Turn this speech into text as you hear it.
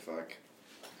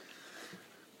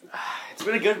It's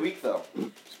been a good week, though.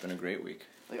 It's been a great week.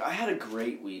 Like, I had a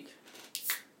great week.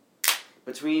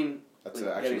 Between... That's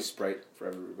like, actually Sprite for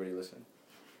everybody listening.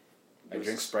 I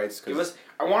drink Sprites because...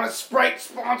 I want a Sprite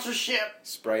sponsorship!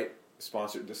 Sprite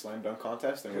sponsored the Slam Dunk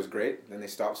Contest, and it was great. Then they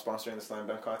stopped sponsoring the Slam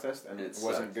Dunk Contest, and it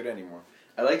wasn't good anymore.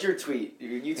 I liked your tweet.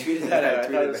 You tweeted that out. I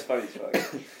thought it was funny as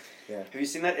fuck. Yeah. Have you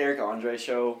seen that Eric Andre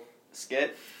show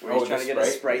skit where he's trying to get a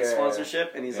Sprite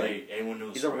sponsorship, and he's like, anyone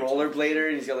knows he's a rollerblader,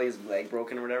 and he's got like his leg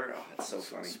broken or whatever? Oh, that's so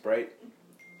funny.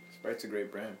 Sprite's a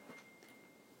great brand.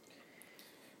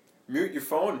 Mute your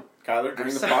phone, Kyler,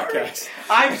 during the podcast.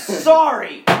 I'm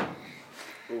sorry!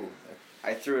 Ooh.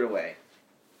 I threw it away.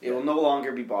 It will no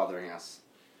longer be bothering us.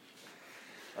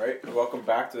 Alright, welcome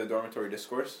back to the Dormitory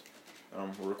Discourse.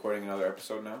 We're recording another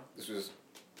episode now. This was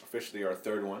officially our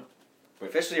third one. But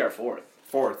officially our fourth.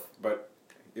 Fourth, but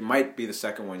it might be the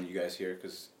second one you guys hear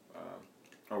because,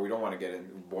 or we don't want to get in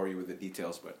and bore you with the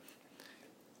details, but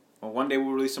one day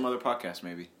we'll release some other podcast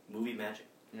maybe. Movie magic.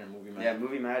 Yeah, movie magic. Yeah,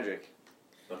 movie magic.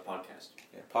 But podcast.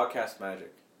 Yeah, podcast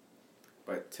magic.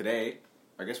 But today,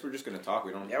 I guess we're just going to talk.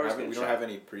 We don't have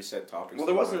any preset topics. Well,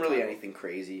 there wasn't really anything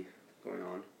crazy going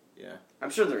on. Yeah. I'm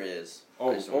sure there is.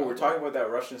 Oh, we're talking about that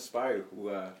Russian spy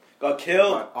who got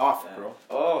killed. Got off, bro.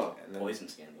 Oh. And then, poison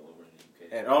scandal over in the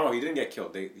UK. And no, he didn't get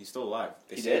killed. He's still alive.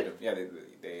 They saved him. Yeah,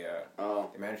 they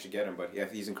managed to get him, but yeah,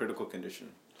 he's in critical condition.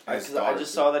 I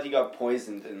just saw that he got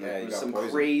poisoned and it was some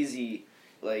crazy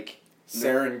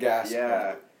sarin gas.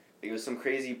 Yeah. It was some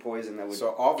crazy poison that would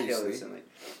kill instantly.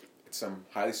 It's some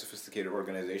highly sophisticated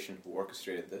organization who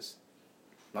orchestrated this.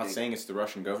 I'm not saying it's the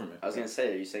Russian government. I was going to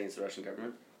say, are you saying it's the Russian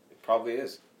government? It probably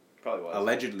is. Probably was.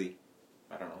 Allegedly.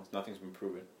 I don't know. Nothing's been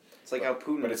proven. It's like how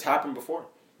Putin... But it's happened before.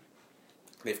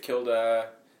 They've killed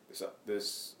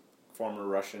this former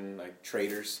Russian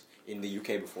traitors in the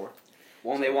UK before.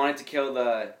 Well, and they wanted to kill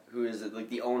who is it,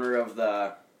 the owner of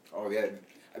the... Oh, yeah.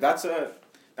 That's a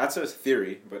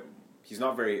theory, but he's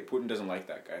not Putin doesn't like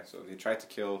that guy, so they tried to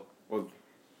kill... Well,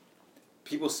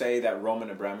 people say that Roman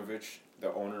Abramovich,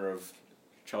 the owner of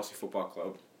Chelsea Football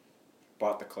Club,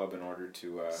 bought the club in order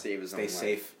to stay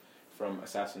safe from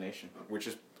assassination, which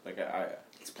is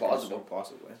it's plausible. So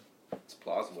plausible. Yeah. It's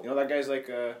plausible. You know that guy's I'll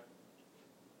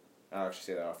actually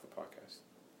say that off the podcast.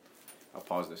 I'll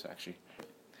pause this actually.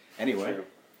 Anyway.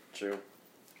 True.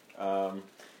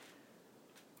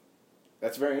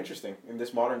 That's very interesting in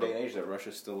this modern day and age that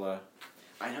Russia's still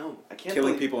I know. I can't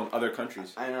killing people in other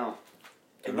countries. I know.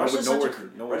 And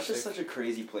Russia's such a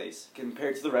crazy place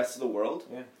compared to the rest of the world.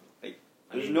 Yeah.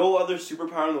 There's no other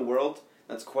superpower in the world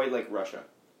that's quite like Russia.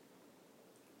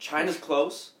 China's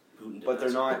close, but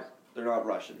they're not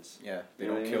Russians. Yeah, they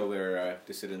don't kill their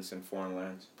dissidents in foreign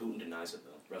lands. Putin denies it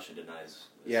though. Russia denies.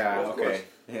 Yeah, okay.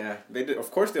 Yeah, they did.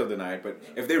 Of course they'll deny it, but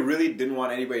if they really didn't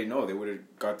want anybody to know, they would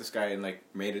have got this guy and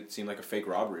made it seem like a fake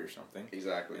robbery or something.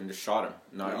 Exactly. And just shot him,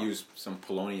 not use some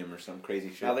polonium or some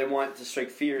crazy shit. Now they want to strike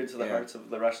fear into the hearts of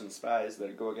the Russian spies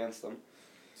that go against them.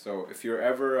 So if you're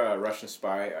ever a Russian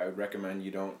spy, I would recommend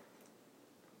you don't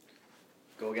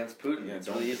go against Putin. Yeah,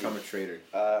 don't become a traitor.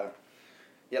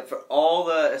 Yeah, for all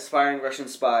the aspiring Russian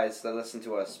spies that listen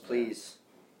to us, please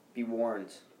be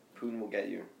warned. Putin will get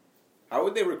you. How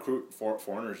would they recruit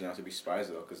foreigners now to be spies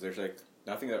though? Because there's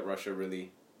nothing that Russia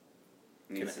really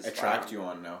can attract you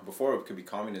on now. Before it could be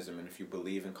communism, and if you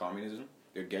believe in communism,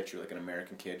 they'd get you like an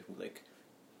American kid who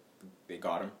they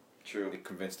got him. True. They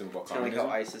convinced him about it's communism. Kind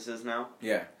of like how ISIS is now.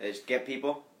 Yeah. They just get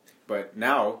people. But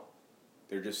now,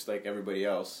 they're just like everybody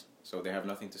else, so they have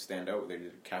nothing to stand out with. They're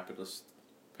capitalist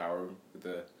power with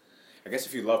I guess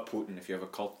if you love Putin, if you have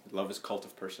love his cult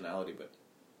of personality, but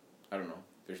I don't know.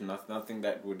 There's nothing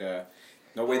that would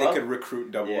no way they could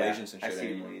recruit double agents and shit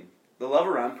anymore. The love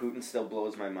around Putin still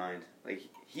blows my mind.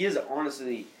 He is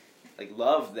honestly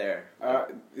loved there.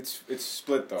 It's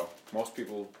split though. Most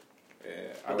people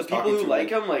but the people who like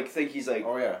him think he's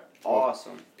oh yeah,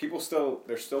 awesome. There's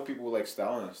still people who like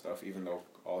Stalin and stuff, even though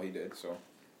all he did. So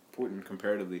Putin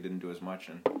comparatively didn't do as much,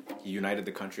 and he united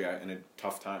the country in a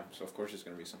tough time. So of course there's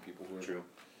going to be some people who are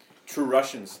true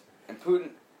Russians. And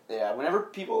Putin, whenever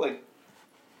people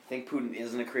think Putin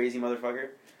isn't a crazy motherfucker,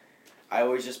 I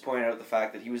always just point out the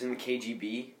fact that he was in the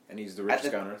KGB. And he's the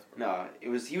richest guy on earth. No, he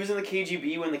was in the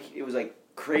KGB when it was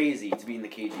crazy to be in the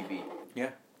KGB.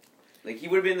 Yeah. He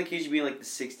would have been in the KGB in the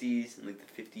 60s and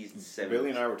the 50s and 70s. Billy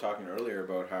and I were talking earlier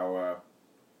about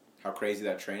how crazy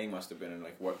that training must have been and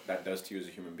what that does to you as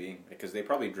a human being. Because they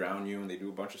probably drown you and they do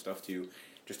a bunch of stuff to you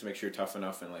just to make sure you're tough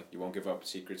enough and you won't give up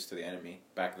secrets to the enemy,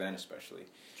 back then especially.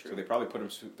 True. So they probably put him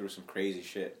through some crazy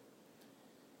shit.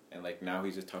 And now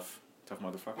he's a tough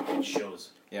motherfucker. It shows.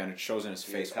 Yeah, and it shows in his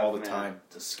face all the time.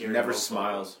 It's a scary Never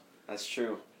smiles. That's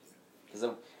true.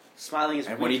 Smiling is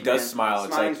and weak, when he does man. smile,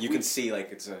 it's Smiling's like you weak. can see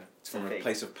like it's from a fake.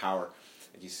 place of power.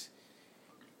 Like he's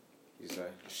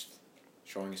just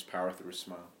showing his power through his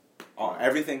smile. Oh,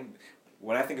 everything.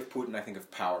 When I think of Putin, I think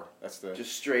of power. That's the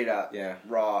Just straight up,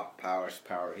 raw power. Just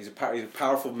power. He's a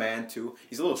powerful man too.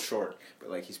 He's a little short, but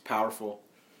like he's powerful.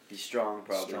 He's strong,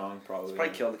 probably. Probably. He's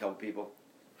probably killed a couple people.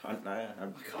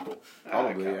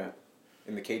 Probably, yeah.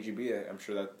 In the KGB, I'm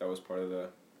sure that was part of the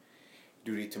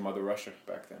duty to Mother Russia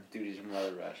back then. Duty to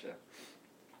Mother Russia.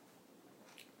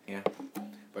 Yeah.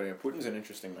 But Putin's an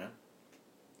interesting man.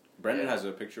 Brendan has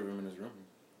a picture of him in his room.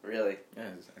 Really? Yeah,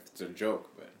 it's a joke,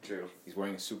 but true. He's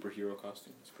wearing a superhero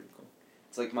costume. It's pretty cool.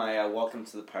 It's like my welcome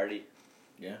to the party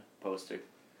poster.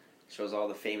 Shows all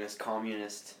the famous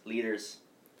communist leaders.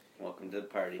 Welcome to the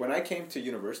party. When I came to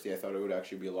university, I thought it would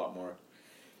actually be a lot more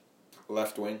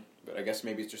left-wing, but I guess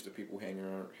maybe it's just the people hang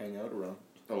out around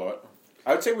a lot.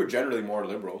 I would say we're generally more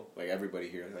liberal, like everybody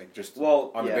here, like just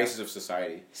on the basis of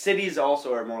society. Cities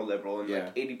also are more liberal, and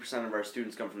like 80% of our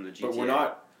students come from the GTA. But we're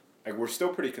not, like we're still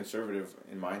pretty conservative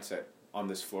in mindset on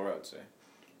this floor, I would say.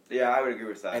 Yeah, I would agree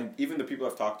with that. And even the people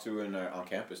I've talked to on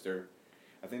campus,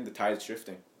 I think the tide's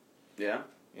shifting. Yeah?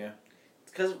 Yeah.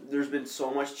 It's because there's been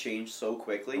so much change so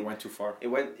quickly. It went too far. It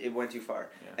went too far.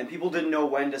 Yeah. And people didn't know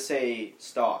when to say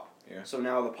stop. Yeah. So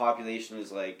now the population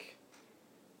is like,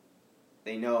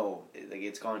 they know like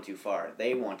it's gone too far.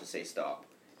 They want to say stop.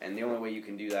 And the only way you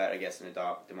can do that, I guess, in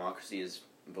a democracy is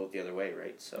vote the other way,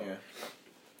 right? So. Yeah.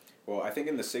 Well, I think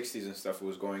in the 60s and stuff, it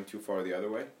was going too far the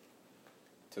other way.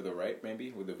 To the right,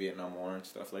 maybe, with the Vietnam War and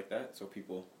stuff like that. So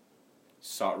people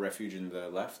sought refuge in the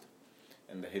left.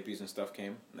 And the hippies and stuff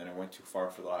came. And then it went too far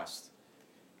for the last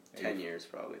 10 years,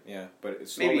 probably. Yeah, but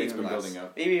it's been less. building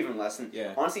up. Maybe even less. And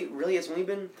honestly, really, it's only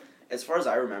been, as far as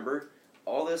I remember,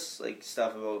 all this like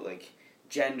stuff about like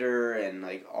gender and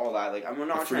like all that. Like, I'm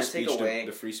not trying to take away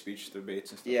the free speech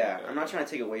debates and stuff. Yeah, like that. I'm not trying to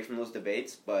take away from those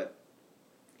debates, but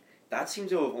that seems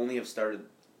to have only started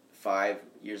 5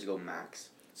 years ago max.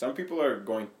 Some people are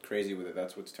going crazy with it.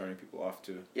 That's what's turning people off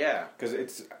too. Yeah, because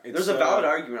it's there's a valid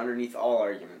argument underneath all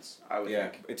arguments. I would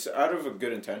think. Yeah, it's out of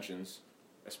good intentions,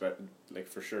 like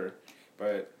for sure.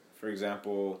 But for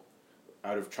example,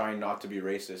 out of trying not to be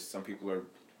racist, some people are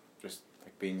just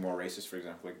like being more racist. For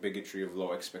example, like bigotry of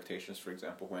low expectations. For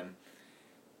example, when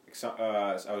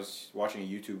I was watching a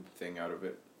YouTube thing out of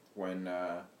it when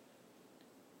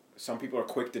some people are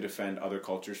quick to defend other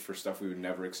cultures for stuff we would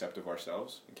never accept of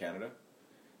ourselves in Canada.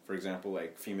 For example,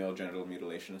 like female genital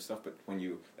mutilation and stuff. But when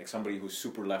you like somebody who's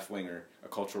super left wing or a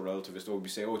cultural relativist, would be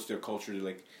say, "Oh, it's their culture."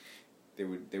 Like they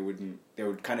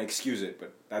would kind of excuse it.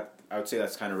 But that I would say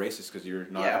that's kind of racist because you're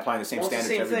not applying the same standards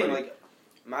to everybody. Thing. Like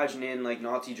imagine in like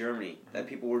Nazi Germany that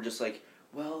people were just like,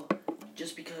 well,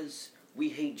 just because we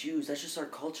hate Jews, that's just our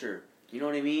culture. You know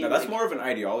what I mean? Now that's more of an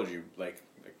ideology. But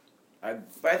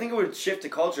I think it would shift to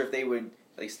culture if they would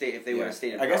like stay if they would have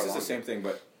stayed in power. I guess it's the same thing,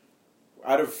 but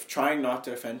out of trying not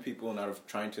to offend people and out of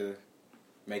trying to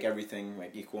make everything like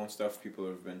equal and stuff, people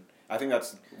have been. I think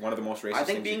that's one of the most racist. I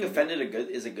think being offended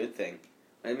is a good thing.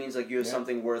 It means like you have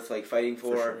something worth like fighting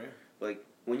for. Sure, Like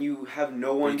when you have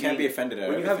no one. You can't be offended at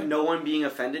everything. When you have no one being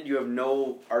offended, you have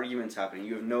no arguments happening.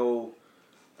 You have no.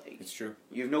 Like, it's true.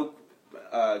 You have no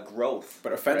growth.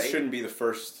 But offense shouldn't be the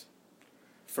first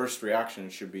reaction.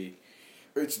 It should be.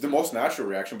 It's the most natural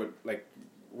reaction, but like.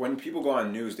 When people go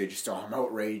on news, they just I'm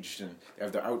outraged, and they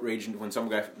have the outrage. And when some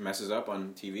guy messes up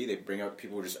on TV, they bring out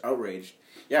people who are just outraged.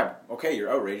 Yeah, okay, you're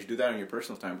outraged. Do that on your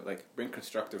personal time, but like bring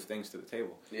constructive things to the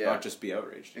table. Yeah. Not just be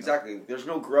outraged. Exactly. Know? There's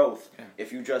no growth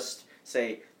if you just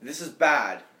say this is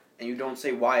bad, and you don't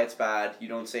say why it's bad. You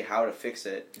don't say how to fix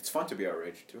it. It's fun to be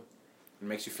outraged too. It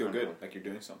makes you feel good, like you're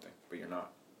doing something, but you're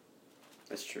not.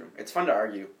 That's true. It's fun to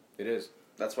argue. It is.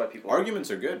 That's why people.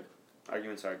 Arguments are good.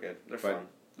 Arguments are good. They're fun.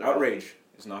 They're outrage. Healthy.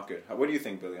 It's not good. What do you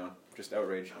think, Billy? On just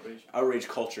outrage? Outrage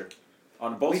culture.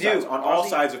 On both sides. On all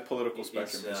sides of political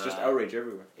spectrum. It's just outrage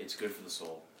everywhere. It's good for the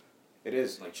soul. It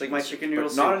is. It's like my chicken noodle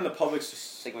soup. Not in the public.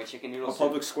 It's like my chicken noodle soup. A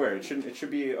public square. It should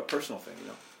be a personal thing, you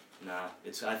know? Nah.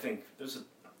 I think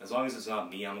as long as it's not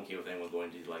me, I'm okay with anyone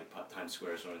going to like Times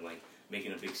Square or something, like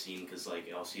making a big scene because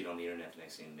like I'll see it on the internet the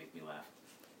next thing and make me laugh.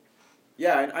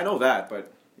 Yeah, I know that,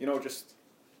 but you know, just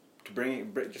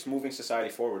just moving society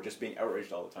forward, just being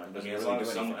outraged all the time. I mean, as long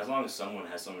as someone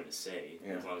has something to say,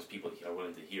 as long as people are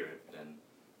willing to hear it, then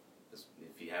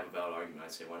if you have a valid argument,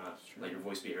 I'd say why not? Let your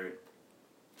voice be heard.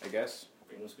 I guess.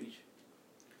 Freedom of speech.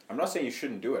 I'm not saying you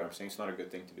shouldn't do it. I'm saying it's not a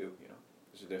good thing to do. You know,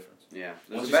 there's a difference. Yeah,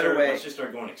 there's a better way. Let's just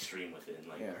start going extreme with it and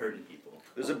like hurting people.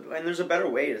 There's a better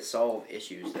way to solve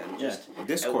issues than just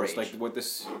discourse, outrage. like what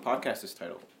this podcast is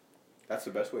titled. That's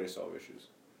the best way to solve issues.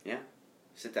 Yeah.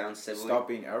 sit down civilly. Stop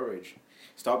being outraged.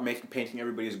 Stop painting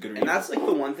everybody as good or And evil. that's like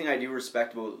the one thing I do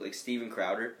respect about like Steven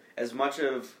Crowder. As much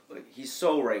of like he's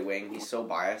so right wing, he's so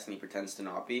biased, and he pretends to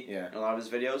not be in a lot of his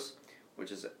videos,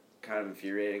 which is kind of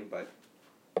infuriating. But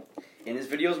in his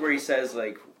videos where he says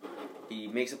like he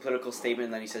makes a political statement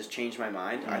and then he says change my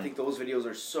mind, I think those videos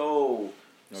are so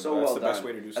well done. That's the best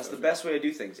way to do That's stuff. the best way to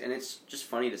do things, and it's just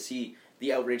funny to see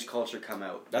the outrage culture come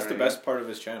out. That's the best part of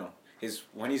his channel.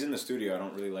 When he's in the studio, I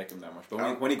don't really like him that much.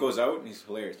 But when he goes out, he's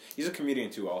hilarious. He's a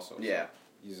comedian too, also. So yeah.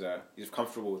 He's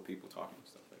comfortable with people talking and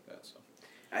stuff like that. So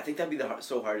I think that'd be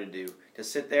so hard to do, to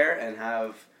sit there and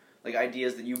have like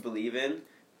ideas that you believe in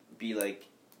be like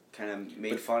kind of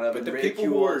made fun of. But the people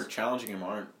who are challenging him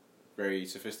aren't very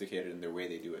sophisticated in their way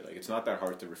they do it. Like it's not that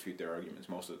hard to refute their arguments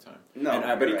most of the time. No,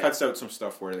 but he cuts out some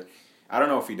stuff where I don't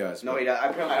know if he does. No, he does.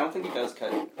 I don't think he does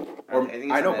cut.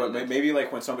 I know, but maybe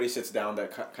like when somebody sits down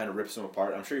that kind of rips him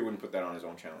apart. I'm sure he wouldn't put that on his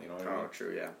own channel. You know what I mean? Oh,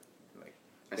 true. Yeah. Like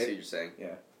I see what you're saying.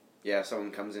 Yeah. Yeah, if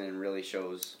someone comes in and really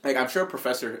shows. Like I'm sure a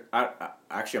professor.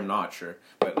 Actually, I'm not sure,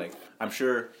 but like I'm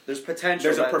sure there's potential.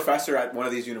 There's a professor at one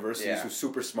of these universities Yeah. who's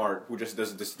super smart, who just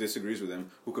disagrees with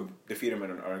him, who could defeat him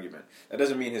in an argument. That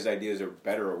doesn't mean his ideas are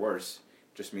better or worse.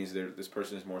 It just means this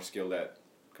person is more skilled at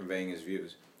conveying his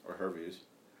views or her views.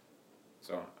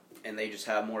 So. And they just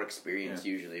have more experience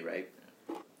usually, right?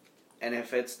 And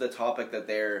if it's the topic that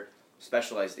they're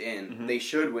specialized in, they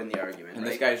should win the argument. And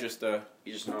right? this guy's just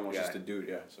he's just a normal guy. Just a dude,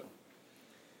 yeah. So,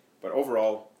 but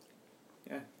overall,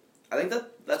 yeah. I think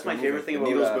that's my favorite thing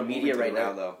about media right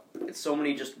now, though. It's so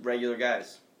many just regular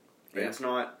guys. Right?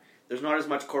 Yeah. There's not as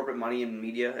much corporate money in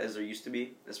media as there used to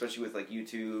be, especially with like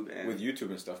YouTube and with YouTube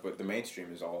and stuff. But the mainstream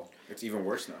it's even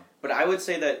worse now. But I would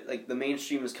say that like the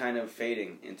mainstream is kind of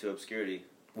fading into obscurity.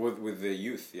 With the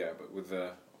youth, yeah, but with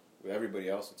everybody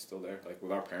else, it's still there. Like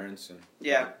with our parents and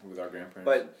with our grandparents.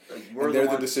 But like, they're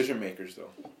the decision makers,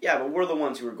 though. Yeah, but we're the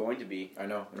ones who are going to be. I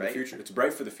know. In right? the future, it's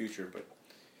bright for the future, but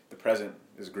the present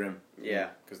is grim.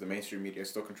 Yeah, because the mainstream media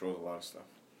still controls a lot of stuff,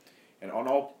 and on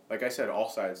like I said, all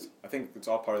sides. I think it's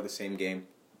all part of the same game.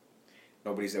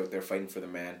 Nobody's out there fighting for the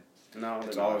man. No,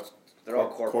 they're all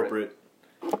corporate.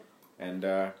 And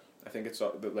I think it's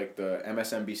all, like the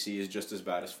MSNBC is just as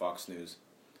bad as Fox News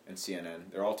and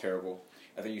CNN. They're all terrible.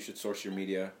 I think you should source your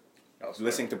media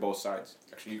listening to both sides.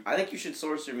 Actually, I think you should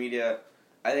source your media.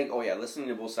 I think listening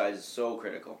to both sides is so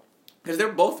critical. Because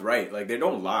they're both right. Like they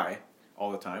don't lie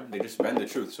all the time. They just bend the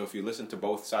truth. So if you listen to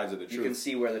both sides of the truth, you can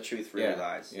see where the truth really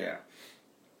lies. Yeah.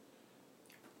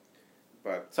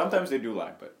 But sometimes they do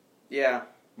lie, but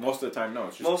most of the time no.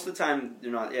 It's just most of the time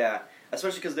they're not. Yeah,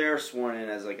 especially because they are sworn in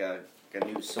as like a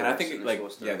news source. And I think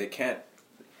they can't.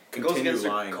 It goes against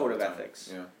their lying code of ethics.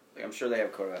 Yeah. Like, I'm sure they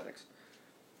have code of ethics.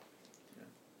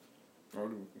 Yeah.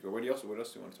 What else do you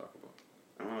want to talk about?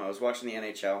 I don't know. I was watching the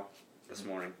NHL this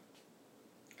morning,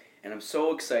 and I'm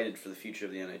so excited for the future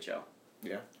of the NHL.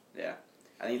 Yeah. Yeah.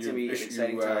 I think it's gonna be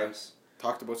exciting times.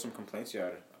 Talked about some complaints you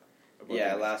had.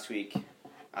 Last week.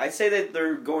 I'd say that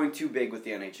they're going too big with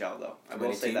the NHL, though. I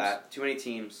will say that. Too many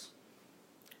teams.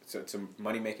 It's a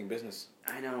money-making business.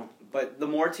 I know. But the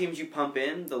more teams you pump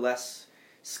in, the less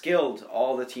skilled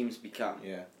all the teams become.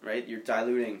 Yeah. Right? You're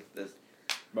diluting the...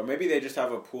 But maybe they just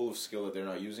have a pool of skill that they're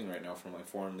not using right now from like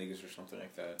foreign leagues or something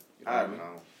like that. You know I don't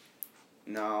know.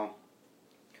 No.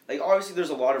 Like, obviously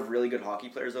there's a lot of really good hockey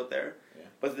players out there. Yeah.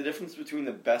 But the difference between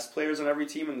the best players on every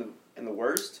team and the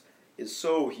worst is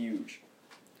so huge.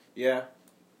 Yeah.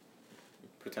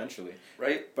 Potentially.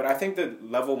 Right? But I think the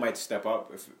level might step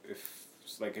up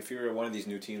if you're one of these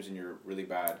new teams and you're really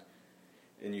bad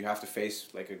and you have to face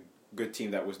like a good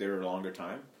team that was there a longer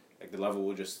time, like the level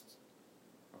will just,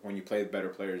 when you play with better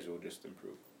players, it will just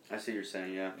improve. I see what you're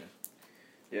saying,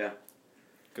 yeah.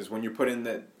 Because when you're put in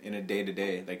a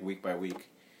day-to-day, like week by week,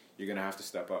 you're going to have to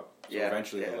step up. So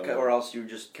eventually or else you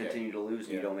just continue to lose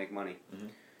and you don't make money. Mm-hmm.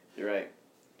 You're right.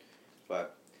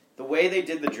 But the way they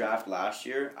did the draft last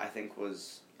year, I think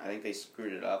they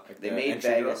screwed it up. Like they made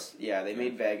Vegas,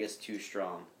 made Vegas too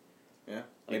strong. Yeah,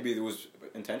 maybe it was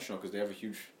intentional because they have a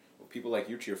huge. People like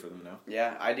you cheer for them now.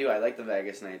 Yeah, I do. I like the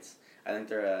Vegas Knights. I think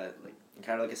they're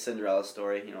kind of like a Cinderella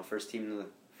story. You know, first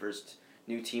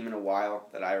new team in a while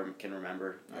that I can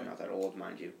remember. Yeah. I'm not that old,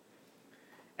 mind you.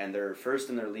 And they're first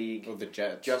in their league. Oh, the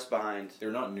Jets. Just behind.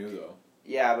 They're not new though.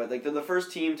 Yeah, but like they're the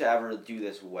first team to ever do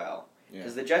this well.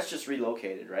 Because the Jets just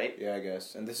relocated, right? Yeah, I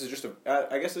guess. And this is just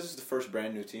I guess this is the first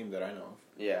brand new team that I know of.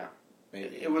 Yeah.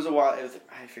 Maybe. It was a while.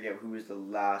 I forget who was the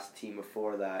last team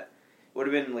before that. It would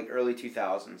have been like early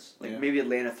 2000s. Maybe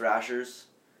Atlanta Thrashers.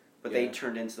 But they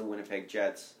turned into the Winnipeg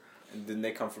Jets. And didn't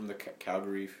they come from the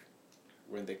Calgary?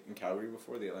 Weren't they in Calgary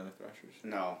before, the Atlanta Thrashers?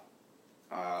 No.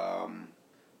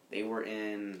 They were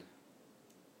in.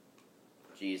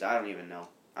 Jeez, I don't even know.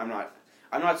 I'm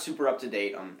not super up to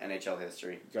date on NHL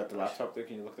history. You got the laptop there?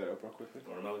 Can you look that up real quickly?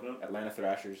 What am I looking up? Atlanta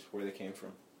Thrashers, where they came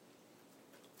from.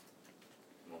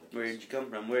 Where'd you come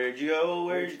from? Where'd you go?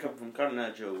 Where'd you come from?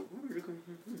 Carnaggio.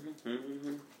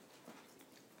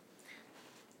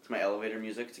 It's my elevator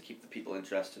music to keep the people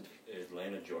interested.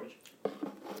 Atlanta, Georgia.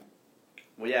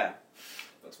 Well, yeah.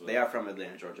 That's what they are from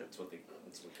Atlanta, Georgia. That's what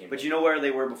came. But you know where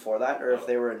they were before that, or if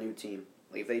they were a new team?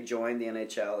 Like if they joined the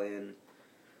NHL in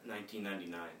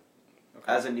 1999. Okay.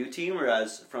 As a new team or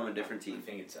as from a different team? I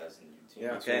think it's as a new team.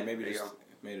 Yeah, okay. So maybe just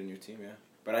made a new team, yeah.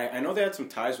 But I know they had some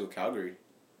ties with Calgary.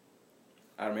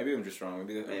 I don't know, maybe I'm just wrong.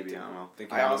 Maybe I don't know.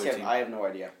 I honestly I have no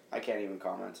idea. I can't even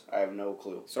comment. I have no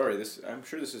clue. Sorry, I'm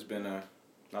sure this has been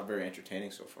not very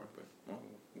entertaining so far, but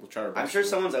we'll try our best. I'm sure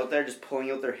someone's out there just pulling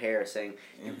out their hair saying,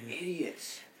 "You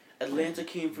idiots! Atlanta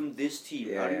came from this team.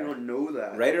 Yeah, How do you not know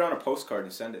that?" Write it on a postcard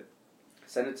and send it.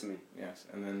 Send it to me. Yes,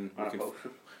 and then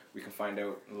we can find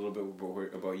out a little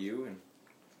bit about you and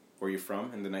where you're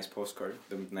from, and the nice postcard,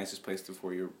 the nicest place to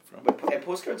where you're from. But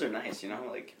postcards are nice, you know,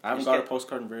 like I haven't got a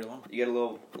postcard in very long. You get a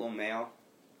little mail.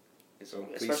 So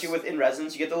especially within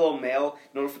residence, you get the little mail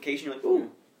notification. You're like,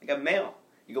 "Ooh, I got mail."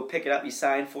 You go pick it up, you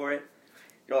sign for it.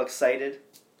 You're all excited.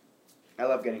 I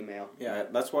love getting mail. Yeah,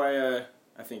 that's why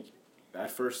I think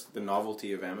at first the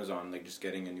novelty of Amazon, like just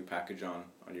getting a new package on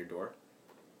your door,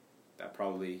 that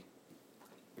probably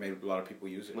made a lot of people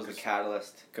use it. Was the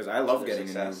catalyst. Because I love getting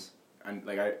a new. And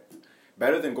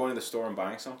better than going to the store and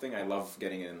buying something, I love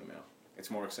getting it in the mail. It's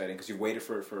more exciting because you waited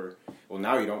for it for. Well,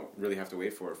 now you don't really have to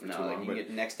wait for it for too long. You get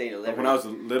next day delivery. But when I was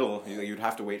little, you'd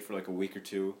have to wait for like a week or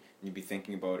two, and you'd be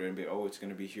thinking about it and be, it's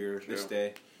going to be here this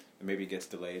day, and maybe it gets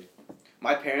delayed.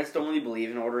 My parents don't really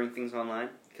believe in ordering things online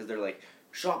because they're like,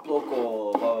 shop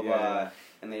local, blah blah blah,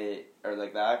 and they are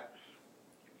like that.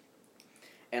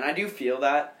 And I do feel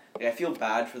that. Like, I feel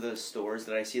bad for the stores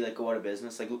that I see like go out of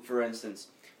business. Like for instance,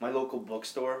 my local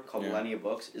bookstore called Millennia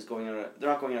Books is going out. They're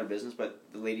not going out of business, but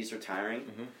the lady's retiring.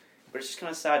 Mm-hmm. But it's just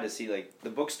kind of sad to see like the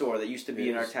bookstore that used to be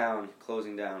in our town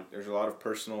closing down. There's a lot of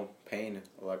personal pain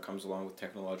that comes along with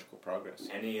technological progress.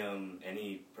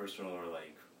 Any personal or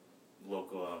like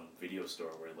local video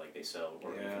store where like they sell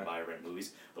or you can buy or rent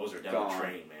movies, those are down the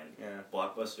train, man. Yeah.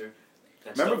 Blockbuster.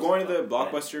 Remember going to the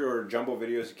Blockbuster or Jumbo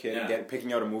Video as a kid and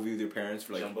picking out a movie with your parents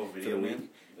for like for the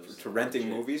week? To renting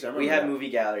movies? I remember we had Movie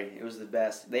Gallery. It was the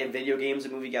best. They had video games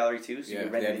at Movie Gallery too, so you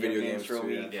could rent video games for a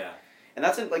week. Yeah. And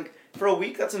that's for a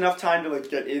week, that's enough time to like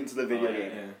get into the video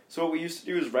game. Yeah. So what we used to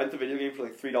do is rent the video game for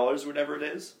like $3 or whatever it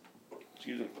is.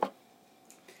 Excuse me.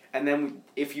 And then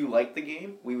if you liked the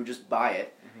game, we would just buy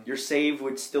it. Mm-hmm. Your save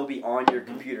would still be on your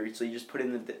computer, so you just put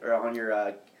in on your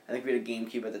I think we had a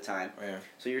GameCube at the time. Oh, yeah.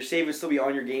 So your save would still be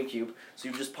on your GameCube, so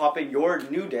you just pop in your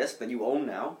new disc that you own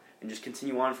now and just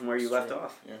continue on from where you left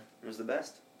off. Yeah. It was the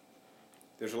best.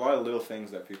 There's a lot of little things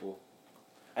that people...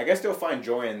 I guess they'll find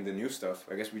joy in the new stuff.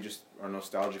 I guess we just are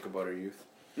nostalgic about our youth.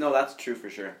 No, that's true for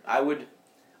sure. I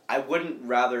wouldn't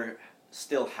rather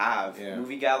still have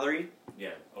Movie Gallery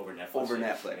over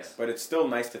Netflix. Yeah. But it's still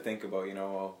nice to think about, when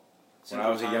I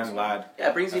was a young lad. Yeah,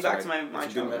 it brings me back to my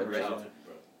childhood.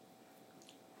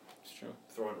 It's true.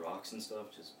 Throwing rocks and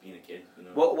stuff, just being a kid,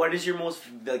 What is your most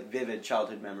vivid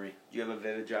childhood memory? Do you have a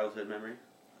vivid childhood memory?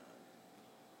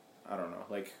 I don't know.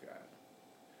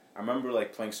 I remember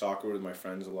playing soccer with my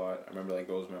friends a lot. I remember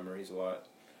those memories a lot.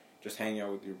 Just hanging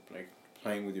out with your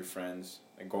playing with your friends,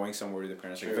 going somewhere with your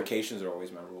parents. Vacations are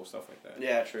always memorable, stuff like that.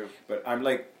 Yeah, true. But I'm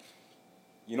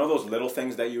those little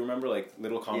things that you remember,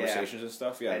 little conversations and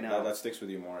stuff. Yeah, that sticks with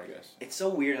you more, I guess. It's so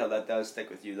weird how that does stick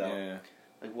with you, though. Yeah.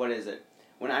 What is it?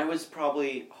 When I was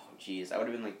probably, I would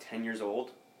have been 10 years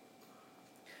old.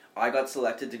 I got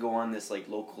selected to go on this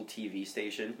local TV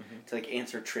station to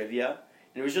answer trivia.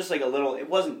 And it was just it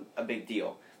wasn't a big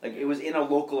deal. It was in a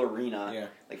local arena.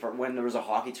 Yeah. For when there was a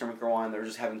hockey tournament go on, they were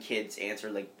just having kids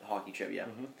answer hockey trivia.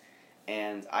 Mm-hmm.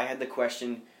 And I had the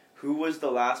question, who was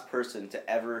the last person to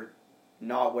ever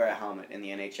not wear a helmet in the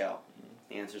NHL? Mm-hmm.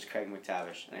 The answer is Craig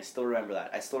McTavish. And I still remember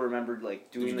that. I still remembered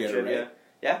doing the trivia. Right?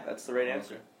 Yeah, that's the right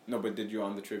answer. Okay. No, but did you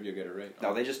on the trivia get it right?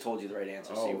 No, they just told you the right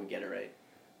answer, so you would get it right.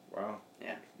 Wow.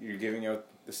 Yeah. You're giving out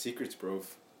the secrets, bro.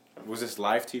 Was this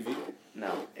live TV?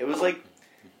 No. It was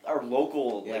our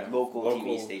local local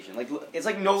TV station. It's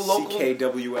no local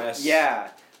CKWS.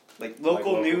 Yeah.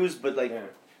 Local news but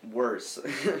worse.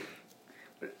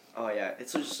 But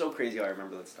it's just so crazy how I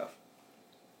remember that stuff.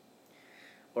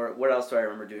 Or what else do I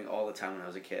remember doing all the time when I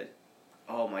was a kid?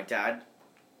 Oh, my dad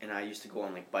and I used to go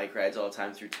on bike rides all the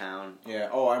time through town. Yeah.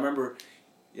 Oh, I remember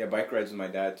bike rides with my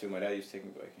dad too. My dad used to take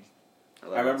me biking.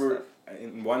 I remember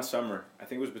in one summer, I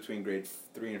think it was between grade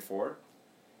 3 and 4.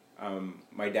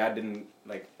 My dad didn't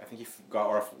like. I think he got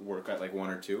off work at like 1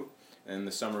 or 2, and in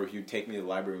the summer he would take me to the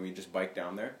library and we'd just bike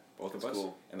down there, both of us.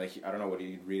 Cool. And like I don't know what,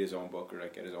 he'd read his own book or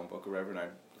like get his own book or whatever, and I'd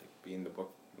like be in the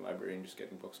library and just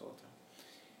getting books all the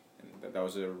time. And that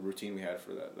was a routine we had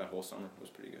for that whole summer. It was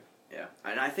pretty good. Yeah,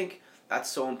 and I think that's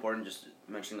so important. Just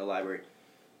mentioning the library,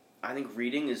 I think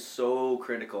reading is so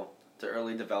critical to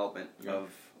early development of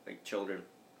like children.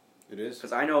 It is,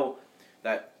 because I know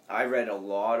that I read a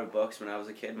lot of books when I was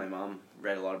a kid. My mom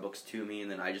read a lot of books to me, and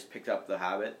then I just picked up the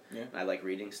habit. Yeah. And I like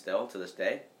reading still to this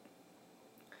day.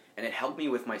 And it helped me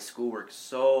with my schoolwork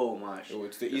so much. Oh,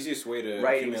 it's the easiest way to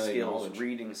writing accumulate skills, knowledge.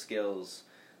 reading skills,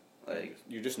 like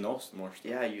you just know more stuff.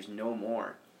 Yeah, you just know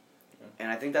more. Yeah.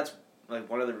 And I think that's like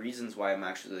one of the reasons why I'm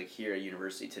actually like here at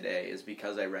university today is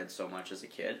because I read so much as a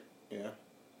kid. Yeah.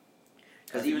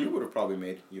 Because even you would have probably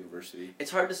made university.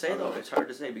 It's hard to say though. It's hard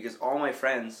to say because all my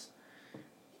friends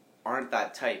aren't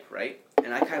that type, right?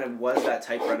 And I kind of was that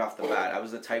type right off the bat. I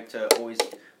was the type to always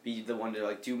be the one to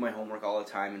like do my homework all the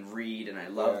time and read, and I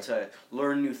love to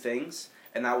learn new things,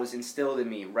 and that was instilled in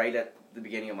me right at the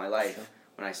beginning of my life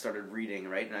when I started reading,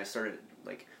 right? And I started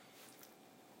reading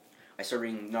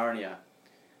Narnia,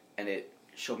 and it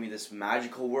showed me this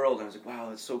magical world, and I was like, wow,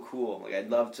 that's so cool. Like I'd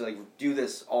love to like do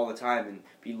this all the time and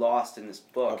be lost in this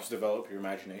book. Helps develop your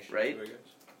imagination, right? Too, I guess.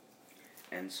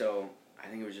 And so I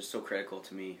think it was just so critical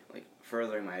to me, like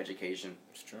furthering my education.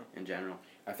 It's true. In general.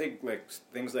 I think like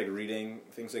things like reading,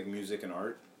 things like music and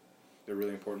art, they're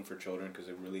really important for children because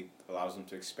it really allows them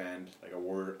to expand like a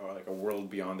world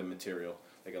beyond the material.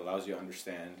 Like it allows you to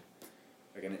understand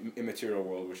like an immaterial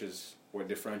world, which is what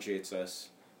differentiates us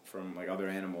from like other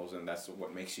animals, and that's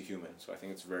what makes you human. So I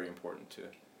think it's very important to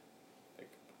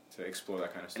explore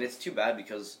that kind of stuff. And it's too bad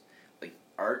because like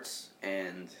arts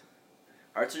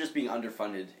are just being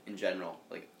underfunded in general.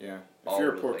 Like yeah, if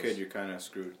you're a poor kid, you're kind of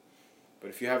screwed. But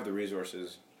if you have the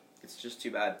resources, it's just too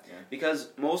bad. Yeah.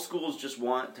 Because most schools just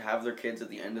want to have their kids at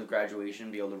the end of graduation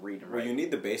be able to read and write. Well, you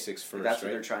need the basics first. That's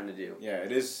what they're trying to do. Yeah,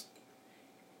 it is.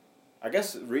 I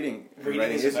guess reading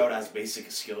is about as basic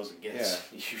a skill as it gets.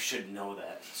 Yeah. You should know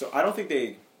that. So I don't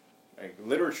think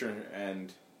literature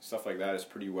and stuff like that is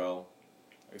pretty well.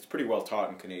 It's pretty well taught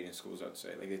in Canadian schools, I'd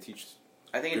say. Like they teach.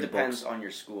 I think it depends on your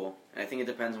school, and I think it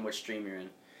depends on which stream you're in.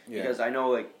 Yeah. Because I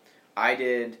know, like, I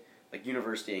did like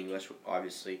university English,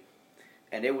 obviously,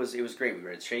 and it was great. We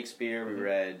read Shakespeare, we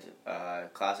read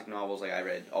classic novels. Like I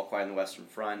read All Quiet on the Western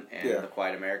Front and The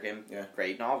Quiet American. Yeah.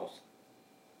 Great novels.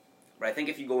 But I think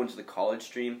if you go into the college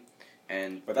stream,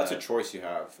 but that's a choice you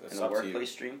have. That's in the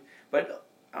workplace stream. But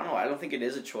I don't know. I don't think it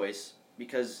is a choice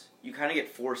because you kind of get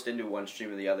forced into one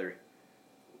stream or the other,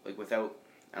 like without.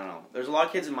 I don't know. There's a lot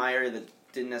of kids in my area that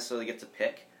didn't necessarily get to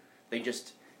pick. They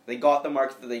got the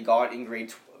marks that they got in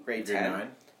grade 10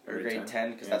 9? Or grade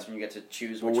 10 because that's when you get to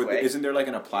choose which way. Isn't there like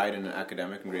an applied and an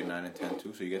academic in grade 9 and 10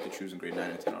 too? So you get to choose in grade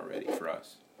 9 and 10 already for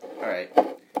us. All right.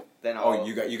 Then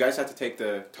you guys have to take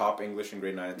the top English in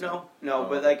grade 9 and 10? No,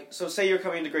 but like so say you're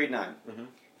coming to grade 9. Mm-hmm.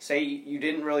 Say you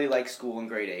didn't really like school in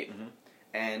grade 8. Mm-hmm.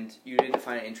 And you didn't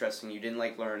find it interesting, you didn't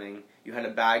like learning, you had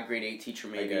a bad grade 8 teacher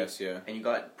maybe, I guess, yeah. And you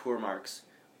got poor marks,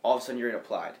 all of a sudden you're in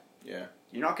applied. Yeah.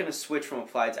 You're not going to switch from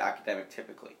applied to academic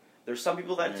typically. There's some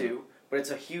people that do, but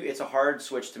it's a hard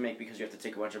switch to make because you have to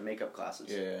take a bunch of makeup classes.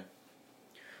 Yeah.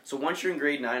 So once you're in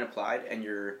grade 9 applied and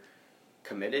you're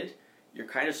committed, you're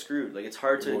kind of screwed. Like it's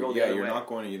hard to go the other way. Yeah, you're not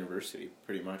going to university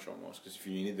pretty much almost because if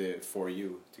you need the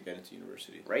 4U to get into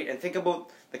university. Right, and think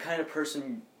about the kind of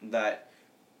person that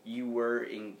you were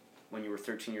when you were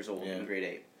 13 years old in grade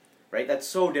 8. Right? That's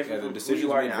so different from who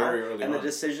you are now. Very early and the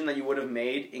decision that you would have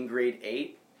made in grade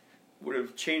 8 would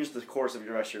have changed the course of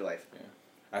the rest of your life. Yeah.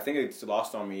 I think it's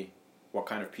lost on me what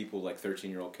kind of people like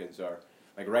 13-year-old kids are.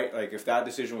 Like if that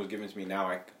decision was given to me now,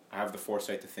 I have the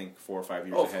foresight to think 4 or 5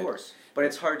 years ahead. Of course. But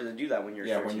it's hard to do that when you're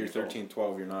 13 when you're 13,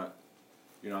 12, you're not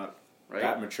right?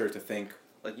 That mature to think.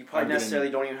 Like you probably necessarily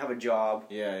don't even have a job.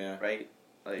 Yeah. Right?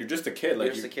 Like, you're just a kid. You're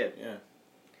just a kid. Yeah.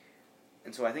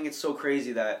 And so I think it's so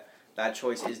crazy that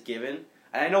choice is given.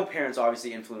 And I know parents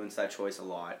obviously influence that choice a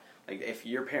lot. Like if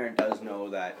your parent does know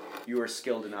that you are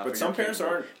skilled enough. But some parents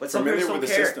aren't familiar with the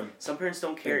system. Some parents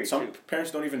don't care. Some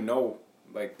parents don't even know.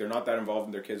 Like they're not that involved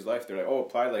in their kids' life. They're like, oh,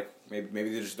 apply. Like maybe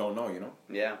they just don't know. You know.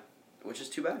 Yeah, which is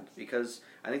too bad because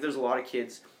I think there's a lot of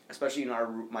kids, especially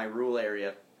in my rural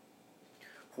area,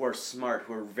 who are smart,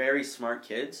 who are very smart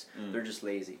kids. They're just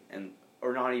lazy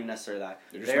or not even necessarily that.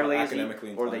 They're lazy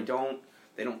academically inclined. Or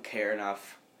they don't care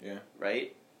enough. Yeah.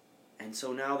 Right? And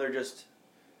so now they're just...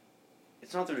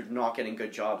 It's not that they're not getting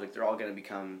good jobs. Like, they're all going to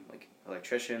become, like,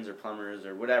 electricians or plumbers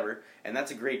or whatever. And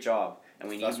that's a great job. and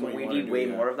we need way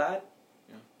more of that.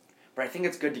 Yeah. But I think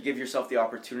it's good to give yourself the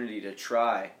opportunity to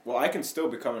try. Well, I can still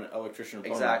become an electrician or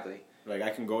plumber. Exactly. Like, I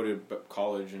can go to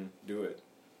college and do it.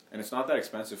 And it's not that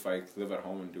expensive if I live at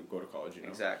home and go to college, you know?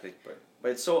 Exactly. But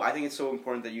I think it's so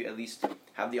important that you at least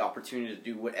have the opportunity to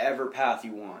do whatever path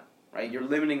you want, right? Mm-hmm. You're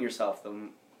limiting yourself the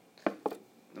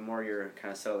more you're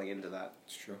kind of settling into that.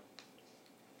 It's true.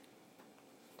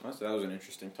 Well, so that was an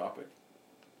interesting topic.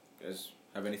 You guys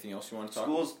have anything else you want to talk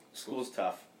about? School's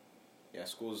tough. Yeah,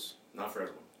 school's... Not for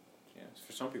everyone. Yeah,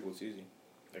 for some people it's easy.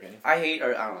 Like anything. I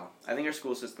don't know. I think our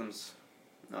school system's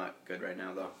not good right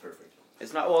now, though. Not perfect.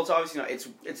 It's not. Well, it's obviously not.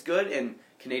 It's good, and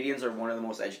Canadians are one of the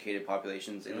most educated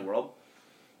populations in the world.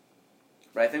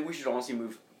 But I think we should honestly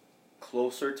move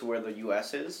closer to where the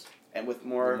U.S. is, and with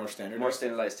more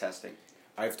standardized testing.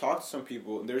 I've talked to some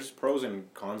people. There's pros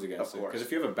and cons against it. Because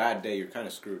if you have a bad day, you're kind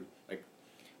of screwed. Like,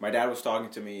 my dad was talking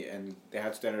to me, and they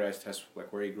had standardized tests,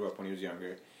 like where he grew up when he was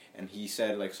younger. And he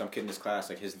said, like, some kid in his class,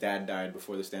 like, his dad died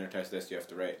before the standardized test you have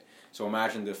to write. So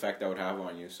imagine the effect that would have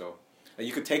on you. So, like,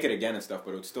 you could take it again and stuff,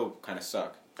 but it would still kind of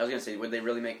suck. I was gonna say, would they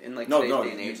really make today's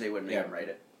day and age? They wouldn't make them write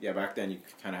it. Yeah, back then you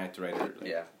kind of had to write it. Like,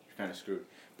 yeah, you're kind of screwed.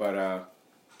 But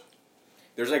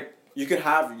there's like you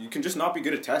can just not be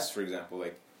good at tests. For example,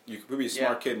 like you could be a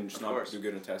smart kid and just not do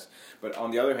good in tests. But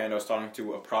on the other hand, I was talking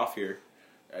to a prof here.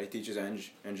 He teaches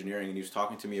engineering, and he was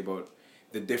talking to me about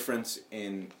the difference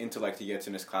in intellect he gets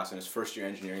in his class, in his first year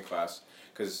engineering class.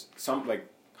 Because some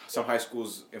high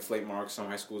schools inflate marks, some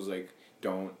high schools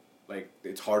don't. Like,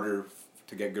 it's harder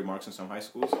to get good marks in some high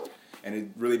schools, and it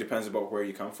really depends about where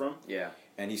you come from. Yeah.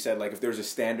 And he said, like, if there's a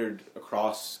standard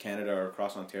across Canada or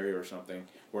across Ontario or something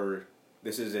where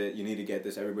this is it, you need to get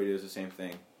this, everybody does the same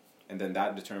thing, and then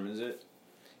that determines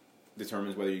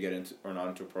whether you get into or not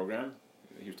into a program.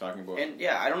 He was talking about. And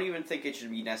yeah, I don't even think it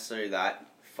should be necessarily that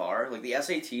far. Like, the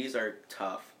SATs are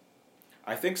tough.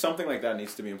 I think something like that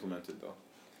needs to be implemented, though.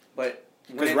 But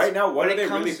because right now, what are they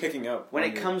really picking up? When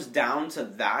it comes down to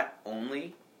that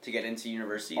only to get into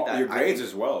university, that your grades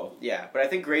as well. Yeah, but I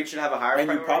think grades should have a higher. And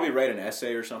priority. you probably write an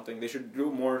essay or something. They should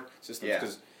do more systems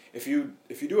because if you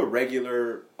do a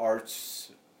regular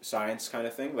arts science kind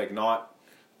of thing, like not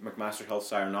McMaster Health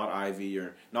Sci or not Ivy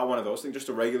or not one of those things, just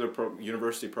a regular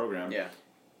university program. Yeah.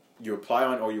 You apply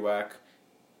on OUAC,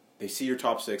 they see your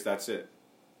top 6, that's it.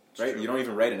 Right? You don't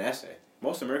even write an essay.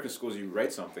 Most American schools, you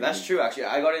write something. That's true, actually.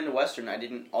 I got into Western.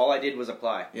 All I did was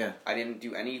apply. Yeah. I didn't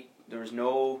do any, there was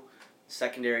no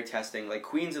secondary testing. Like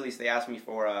Queens, at least, they asked me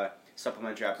for a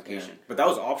supplementary application. Yeah. But that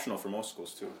was optional for most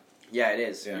schools, too. Yeah, it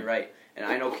is. Yeah. You're right. And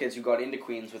I know kids who got into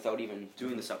Queens without even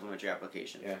doing the supplementary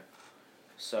application. Yeah.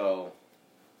 So,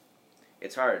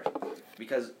 it's hard.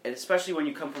 Because, and especially when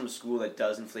you come from a school that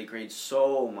does inflate grades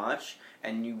so much,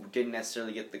 and you didn't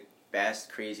necessarily get the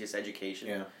best, craziest education.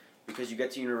 Yeah. Because you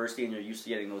get to university and you're used to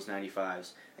getting those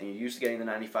 95s. And you're used to getting the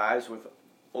 95s with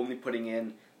only putting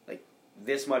in, like,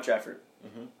 this much effort.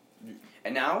 Mm-hmm.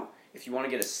 And now, if you want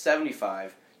to get a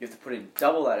 75, you have to put in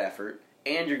double that effort,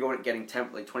 and you're getting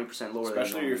 20% lower.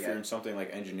 Especially than if you're in something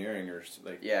like engineering or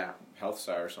like health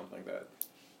sci or something like that,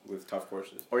 with tough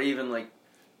courses. Or even like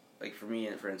for me,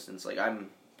 for instance, like I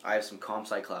have some comp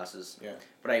sci classes. Yeah.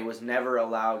 But I was never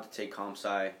allowed to take comp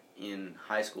sci in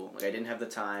high school. Like I didn't have the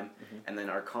time, and then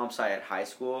our comp sci at high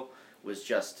school was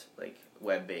just like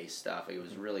web-based stuff. It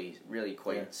was really, really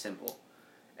quite simple.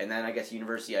 And then I get to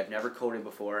university, I've never coded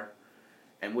before,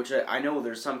 and which I know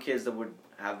there's some kids that would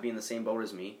be in the same boat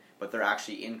as me, but they're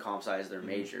actually in comp sci as their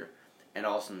major, and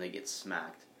all of a sudden they get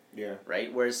smacked. Yeah.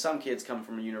 Right? Whereas some kids come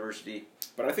from a university.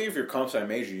 But I think if you're comp sci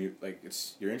major,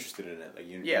 you're interested in it.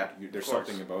 Like there's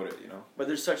something about it, you know. But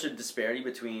there's such a disparity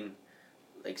between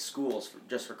like schools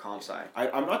just for comp sci.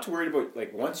 I'm not too worried about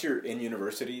like once you're in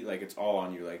university, like it's all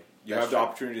on you. Like you have the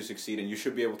opportunity to succeed, and you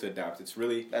should be able to adapt. It's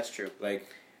really that's true. Like,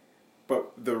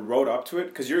 but the road up to it,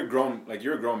 because you're a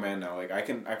grown man now. Like I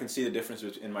can see the difference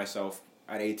in myself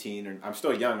at 18, and I'm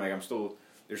still young. Like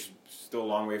there's still a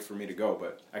long way for me to go,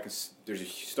 but there's a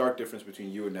stark difference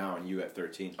between you and now and you at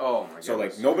 13. Oh my goodness. So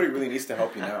like nobody really needs to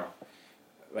help you now.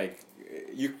 Like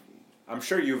I'm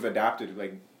sure you've adapted.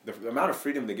 Like the amount of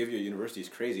freedom they give you at university is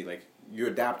crazy. Like you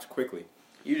adapt quickly.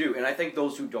 You do, and I think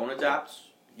those who don't adapt,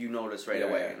 you notice right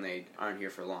away, and they aren't here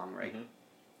for long, right? Mm-hmm.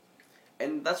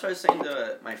 And that's what I was saying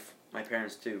to my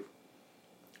parents too.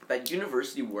 That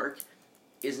university work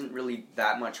isn't really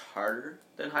that much harder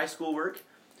than high school work.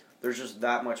 There's just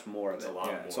that much more of it.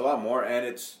 It's a lot more, and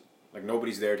it's like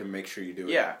nobody's there to make sure you do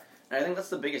it. Yeah, and I think that's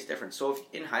the biggest difference. So if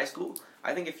in high school,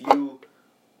 I think if you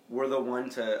were the one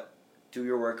to do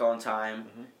your work on time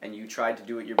and you tried to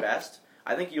do it your best,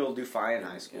 I think you'll do fine in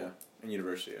high school. Yeah, in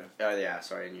university,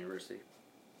 in university.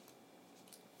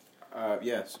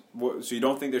 Yes. So you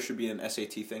don't think there should be an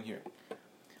SAT thing here?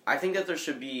 I think that there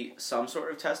should be some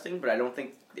sort of testing, but I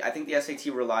think the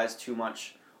SAT relies too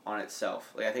much on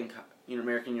itself. Like I think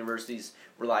American universities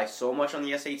rely so much on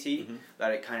the SAT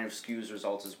that it kind of skews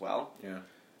results as well. Yeah.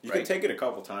 You can take it a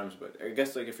couple times, but I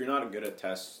guess like if you're not good at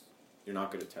tests, you're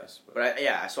not good at tests.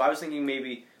 So I was thinking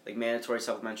maybe like mandatory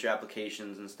supplementary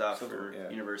applications and stuff for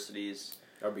universities.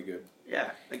 That'd be good.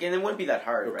 Yeah. Again, it wouldn't be that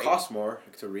hard, right? It costs more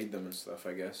to read them and stuff,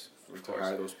 I guess, to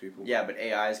hire those people. Yeah, but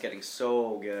AI is getting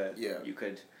so good. Yeah. You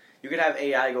could have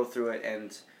AI go through it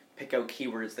and pick out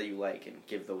keywords that you like and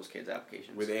give those kids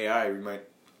applications. With AI, we might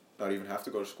not even have to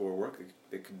go to school or work.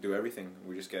 They could do everything.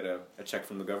 We just get a check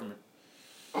from the government.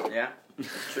 Yeah,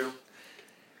 that's true.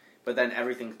 But then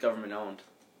everything's government owned.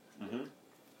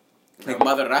 Like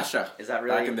Mother Russia. Is that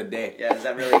really back in the day? Yeah.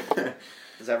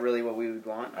 Is that really what we would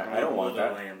want? I don't want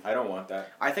that. I don't want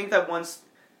that. I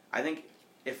think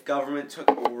if government took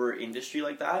over industry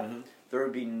like that, there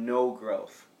would be no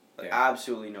growth.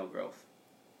 Absolutely no growth.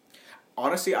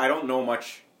 Honestly, I don't know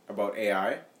much about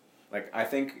AI. Like, I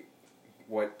think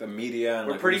what the media and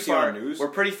we're pretty far. On news, we're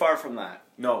pretty far from that.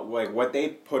 No, like what they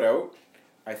put out,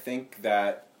 I think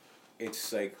that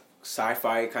it's like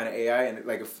sci-fi kind of AI, and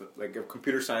like if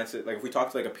computer science, like if we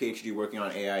talked to like a PhD working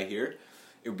on AI here,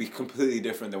 it would be completely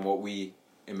different than what we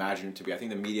imagine it to be. I think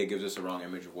the media gives us a wrong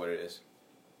image of what it is.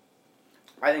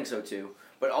 I think so too,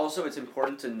 but also it's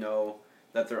important to know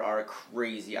that there are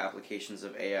crazy applications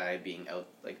of AI being out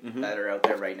that are out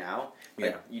there right now.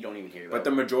 You don't even hear about. But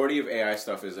the majority of AI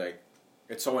stuff is like,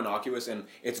 it's so innocuous, and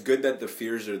it's good that the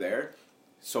fears are there,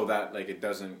 so that like it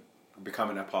doesn't become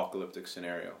an apocalyptic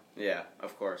scenario. Yeah,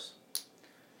 of course.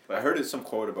 But I heard some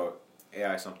quote about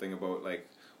AI, something about like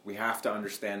we have to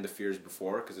understand the fears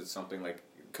before because it's something like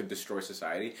it could destroy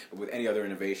society. But with any other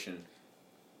innovation,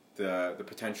 the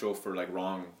potential for like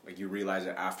wrong, like you realize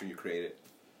it after you create it.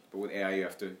 But with AI,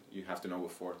 you have to know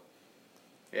before.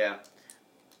 Yeah,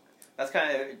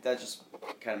 that just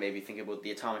kind of made me think about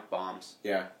the atomic bombs.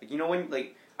 Yeah. Like,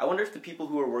 when I wonder if the people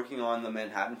who were working on the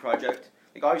Manhattan Project,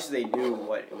 like obviously they knew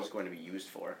what it was going to be used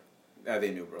for. Yeah,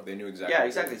 they knew, bro. They knew exactly. Yeah,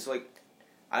 exactly. So like,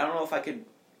 I don't know if I could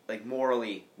like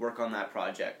morally work on that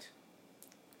project.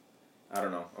 I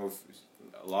don't know.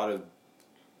 A lot of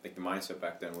like the mindset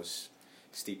back then was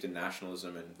steeped in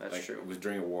nationalism, and that's true. It was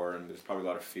during a war, and there's probably a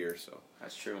lot of fear. So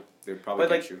that's true. They'd probably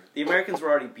get you. The Americans were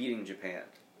already beating Japan.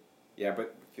 Yeah,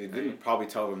 but they didn't probably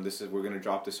tell them we're going to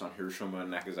drop this on Hiroshima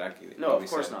and Nagasaki. No, of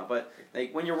course not. But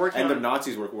like when you're working, and the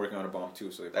Nazis were working on a bomb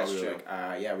too, so they probably were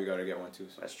like, yeah, we got to get one too.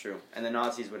 So. That's true. And the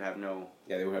Nazis would have no.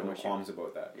 Yeah, they would have no qualms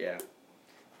about that. Yeah.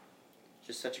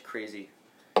 Just such a crazy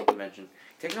invention.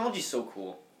 Technology's so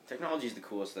cool. Technology is the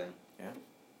coolest thing. Yeah,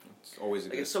 it's always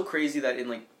it's so crazy that in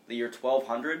like the year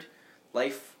 1200,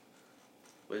 life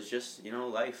was just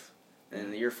life, and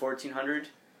in the year 1400,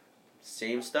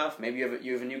 same stuff. Maybe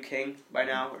you have a new king by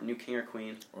now, or new king or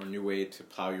queen, or a new way to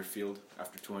plow your field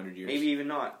after 200 years. Maybe even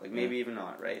not. Maybe even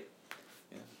not. Right.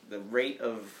 Yeah. The rate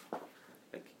of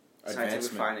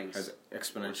scientific findings has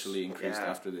exponentially increased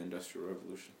after the Industrial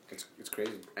Revolution. It's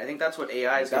crazy. I think that's what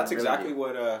AI is. That's exactly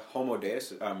what Homo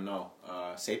Deus,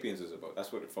 Sapiens is about.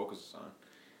 That's what it focuses on.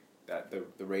 That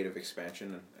the rate of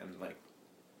expansion and like,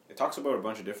 it talks about a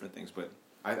bunch of different things. But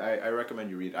I recommend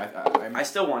you read. I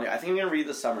still want it. I think I'm gonna read it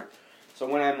this summer. So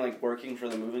when I'm like working for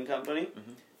the moving company,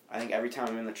 I think every time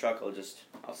I'm in the truck,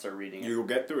 I'll start reading it. You'll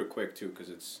get through it quick too because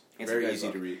it's very easy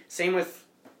to read. Same with.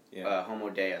 Homo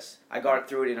Deus. I got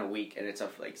through it in a week, and it's a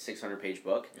 600-page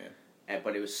book. Yeah.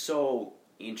 But it was so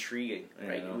intriguing,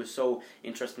 right? It was so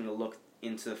interesting to look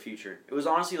into the future. It was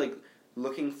honestly like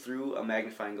looking through a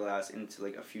magnifying glass into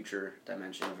like a future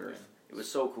dimension of Earth. Yeah. It was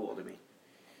so cool to me.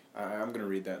 I'm gonna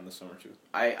read that in the summer too.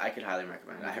 I could highly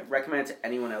recommend it. I recommend it to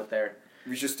anyone out there.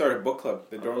 We should start a book club,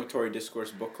 the Dormitory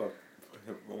Discourse book club.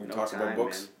 When we talk about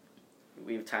books. Man.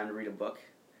 We have time to read a book.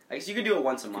 I guess you could do it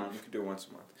once a month. You could do it once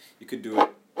a month. You could do it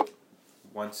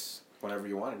once, whenever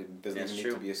you wanted. It doesn't even need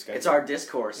to be a schedule. It's our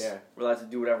discourse. Yeah. We're allowed to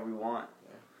do whatever we want.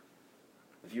 Yeah.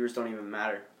 The viewers don't even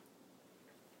matter.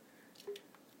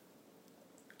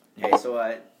 Hey,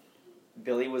 so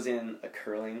Billy was in a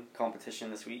curling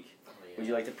competition this week. Oh, yeah. Would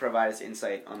you like to provide us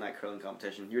insight on that curling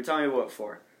competition? You were telling me what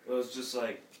for. Well, it was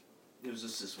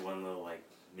just this one little like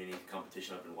mini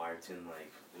competition up in Wyerton.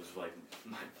 Like it was like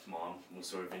my mom was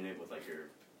sort of in it with like her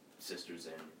sisters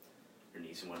and her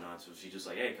niece and whatnot, so she's just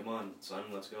like, hey, come on, son,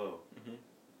 let's go.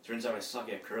 Turns out I suck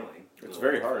at curling. It's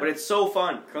very hard. But it's so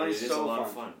fun. Curling is so so fun. It is a lot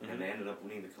of fun. And they ended up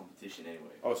winning the competition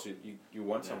anyway. Oh, so you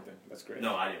won something. That's great.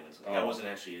 No, I didn't win something. I wasn't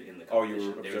actually in the competition. Oh, you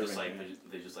were observing. They were just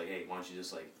like, they're just like, hey, why don't you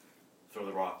just like throw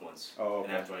the rock once. Oh, okay.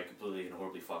 And after I completely and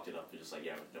horribly fucked it up, they're just like,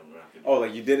 yeah, no, we're not gonna do Oh,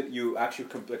 like you actually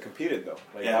competed though.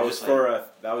 Like Yeah, that was just for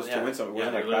like- that was to win something. It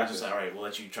wasn't they're like literally practice. just like, all right, we'll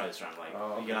let you try this round. Like,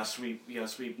 Oh, okay. you gotta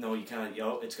sweep. No, you can't.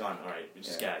 Yo, it's gone. All right, we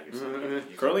just get out of here. So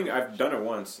you Curling, I've done it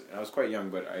once. I was quite young,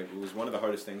 but it was one of the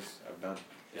hardest things I've done.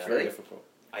 It's very difficult.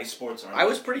 Ice sports aren't. I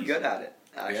was pretty good at it.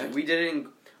 Actually, Yeah? we did it in.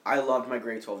 I loved my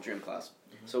grade 12 gym class.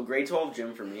 So grade 12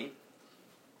 gym for me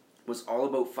was all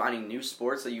about finding new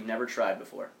sports that you've never tried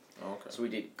before. Oh, okay. So we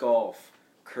did golf,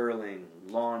 curling,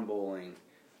 lawn bowling.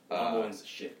 Lawn bowling's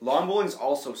shit. Lawn bowling's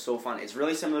also so fun. It's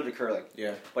really similar to curling.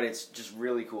 Yeah. But it's just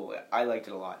really cool. I liked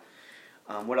it a lot.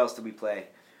 What else did we play?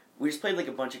 We just played like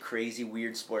a bunch of crazy,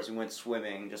 weird sports. We went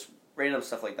swimming, just random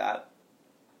stuff like that.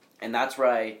 And that's where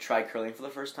I tried curling for the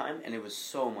first time, and it was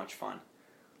so much fun.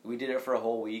 We did it for a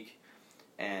whole week,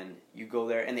 and you go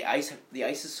there, and the ice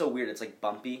is so weird. It's like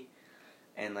bumpy,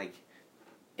 and like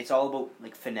it's all about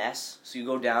like finesse. So you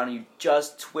go down and you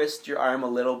just twist your arm a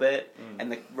little bit,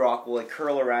 and the rock will like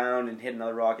curl around and hit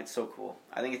another rock. It's so cool.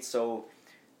 I think it's so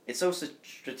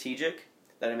strategic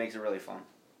that it makes it really fun.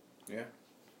 Yeah.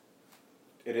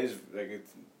 It is like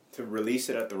to release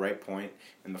it at the right point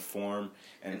in the form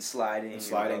and sliding.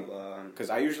 Because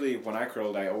I usually when I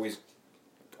curled, I always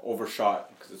overshot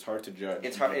because it's hard to judge.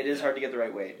 It's hard. It is hard to get the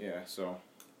right weight. Yeah. So.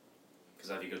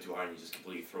 Because if you go too hard, you just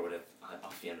completely throw it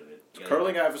off the end of it.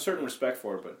 Curling, I have a certain respect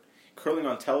for, but curling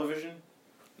on television,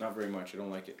 not very much. I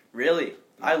don't like it. Really,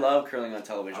 No. I love curling on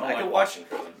television. I could watch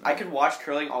curling. I could watch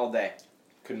curling all day.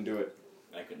 Couldn't do it.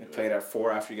 I couldn't. I play it at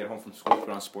 4 after you get home from school. Put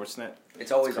on Sportsnet.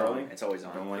 It's always curling. on. It's always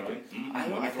on. Don't like it.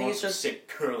 I think it's just sick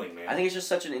curling, man. I think it's just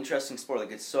such an interesting sport.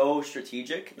 Like it's so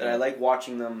strategic that I like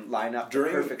watching them line up the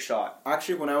perfect shot.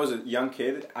 Actually, when I was a young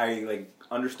kid, I like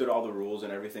understood all the rules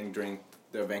and everything during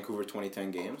the Vancouver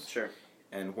 2010 games. Sure.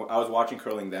 And I was watching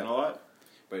curling then a lot,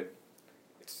 but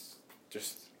it's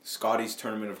just Scotty's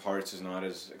Tournament of Hearts is not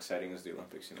as exciting as the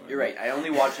Olympics. You know. You're right. I only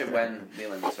watch it when the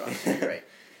Olympics are on. So you're right.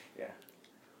 Yeah.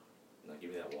 Now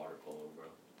give me that water polo, bro.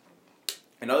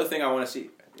 Another thing I want to see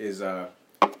is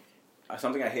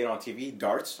something I hate on TV.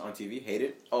 Darts on TV, hate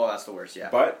it. Oh, that's the worst. Yeah.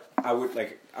 But I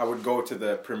would go to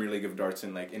the Premier League of Darts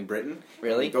in Britain.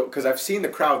 Really? Because I've seen the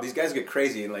crowd. These guys get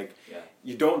crazy and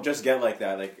you don't just get like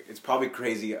that. Like it's probably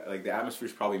crazy. Like the atmosphere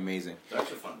is probably amazing.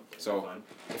 Darts are fun. So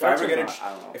if Darts I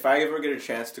are if I ever get a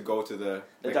chance to go to the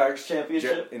Darts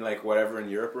Championship in like whatever in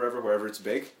Europe or wherever it's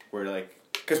big, where like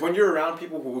because when you're around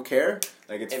people who care,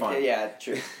 like it's fun. Yeah,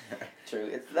 true.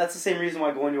 True. That's the same reason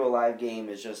why going to a live game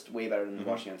is just way better than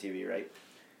watching on TV, right?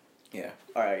 Yeah.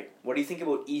 All right. What do you think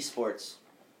about esports?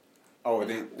 Oh,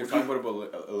 they're talking about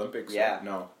Olympics. Yeah. Right?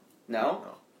 No. No.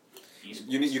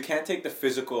 You can't take the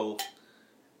physical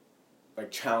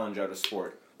challenge out of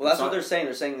sport. Well, that's what they're saying.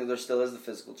 They're saying that there still is the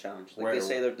physical challenge. Like they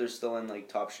say that they're still in like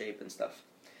top shape and stuff.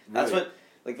 That's what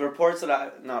like the reports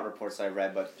not reports that I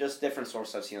read, but just different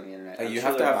sources I've seen on the internet. You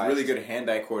have to have really good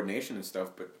hand-eye coordination and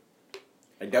stuff, but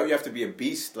I doubt you have to be a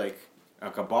beast like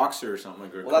a boxer or something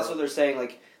like that. Well, that's what they're saying.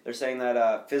 Like they're saying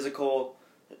that physical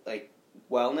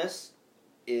wellness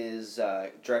is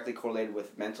directly correlated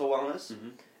with mental wellness,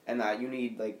 and that you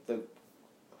need like the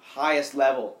highest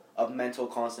level of mental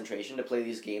concentration to play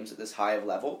these games at this high of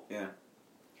level. Yeah.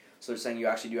 So they're saying you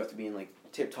actually do have to be in like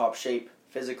tip-top shape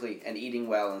physically and eating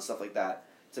well and stuff like that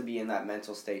to be in that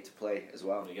mental state to play as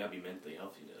well. You gotta be mentally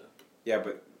healthy to. Yeah,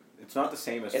 but it's not the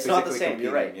same as. It's physically not the same. competing.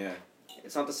 You're right. Yeah.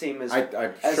 It's not the same as.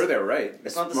 I'm sure they're right.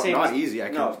 It's not the same. Not easy.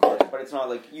 No, of course, but it's not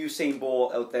like Usain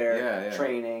Bolt out there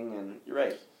training, and you're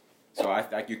right. So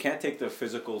you can't take the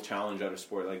physical challenge out of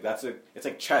sport. Like it's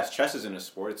like chess. Chess isn't a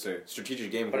sport. It's a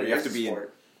strategic game where you have to be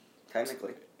sport,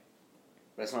 technically.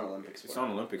 But it's not an Olympic sport. It's not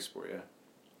an Olympic sport. Yeah,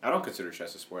 I don't consider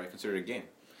chess a sport. I consider it a game.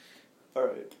 All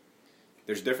right.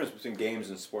 There's a difference between games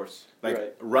and sports.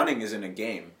 Like running isn't a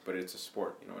game, but it's a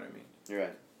sport. You know what I mean? You're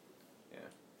right. Yeah.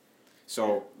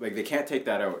 So they can't take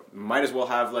that out. Might as well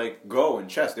have Go and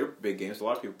chess. They're big games. A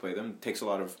lot of people play them. It takes a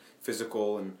lot of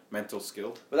physical and mental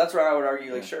skill. But that's where I would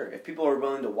argue. Sure, if people are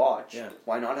willing to watch,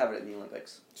 why not have it in the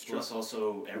Olympics? Plus,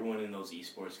 also everyone in those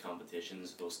esports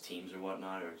competitions, those teams or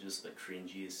whatnot, are just the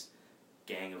cringiest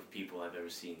gang of people I've ever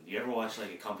seen. Do you ever watch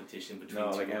a competition between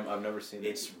two? I've never seen it.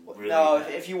 It's really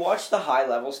bad. If you watch the high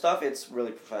level stuff, it's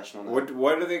really professional. Now.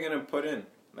 What are they gonna put in?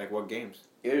 What games?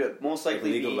 It would most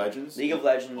likely League of Legends. League of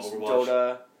Legends, Overwatch.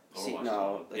 Dota.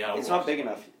 Overwatch. It's not big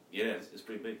enough. Yeah, it's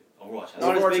pretty big. Overwatch.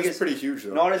 Not as big as pretty huge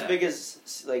though. Not as big as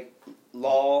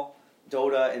LOL,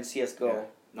 Dota, and CS:GO. Yeah.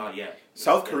 Not yet.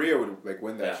 South Korea would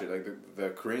win that shit. The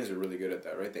Koreans are really good at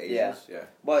that, right? The Asians. Yeah.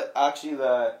 But actually,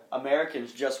 the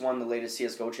Americans just won the latest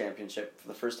CS:GO championship for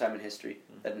the first time in history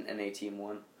that an NA team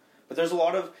won. But there's a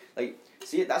lot of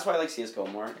see, that's why I like CS:GO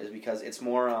more, is because it's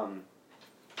more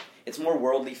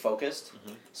worldly focused.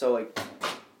 Mm-hmm. So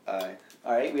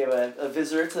all right, we have a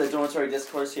visitor to the Dormitory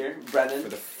Discourse here, Brendan. For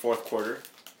the fourth quarter,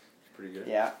 pretty good.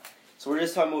 Yeah. So we're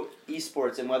just talking about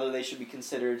esports and whether they should be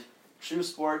considered true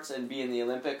sports and be in the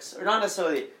Olympics, or not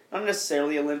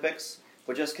necessarily Olympics,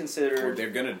 but just considered. Well, they're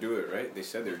gonna do it, right? They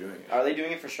said they're doing it. Are they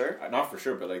doing it for sure? Not for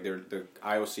sure, but like the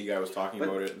IOC guy was talking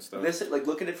about it and stuff. This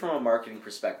look at it from a marketing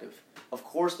perspective. Of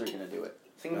course they're gonna do it.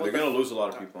 They're gonna lose a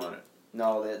lot of people on it.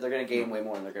 No, they're gonna gain way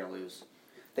more than they're gonna lose.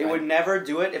 They would never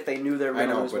do it if they knew they were going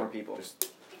to lose more people.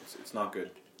 It's not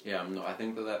good. Yeah, no, I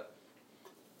think that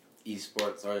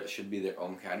esports should be their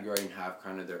own category and have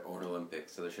kind of their own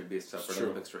Olympics. So there should be a separate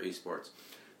Olympics for esports.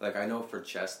 Like, I know for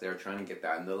chess, they're trying to get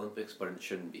that in the Olympics, but it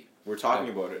shouldn't be. We're talking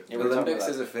about it. The Olympics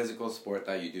is a physical sport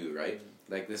that you do, right?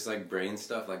 Mm-hmm. Like, this, brain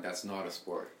stuff, that's not a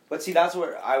sport. But see, that's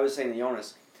what I was saying to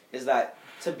Yonas, is that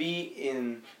to be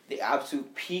in the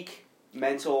absolute peak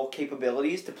mental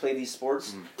capabilities to play these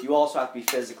sports, you also have to be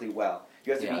physically well.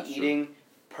 You have to be eating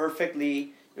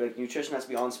perfectly. Your nutrition has to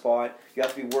be on spot. You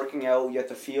have to be working out. You have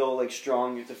to feel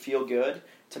strong. You have to feel good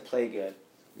to play good.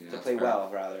 To play well,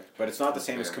 rather. But it's not the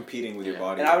same as competing with your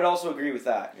body. And I would also agree with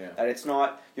that. Yeah. That it's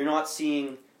not. You're not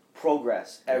seeing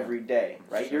progress every day,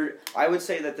 right? Sure. I would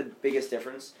say that the biggest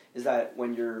difference is that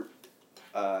when you're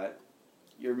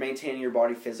maintaining your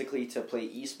body physically to play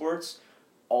esports,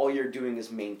 all you're doing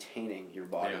is maintaining your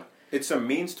body. Yeah. It's a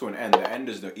means to an end. The end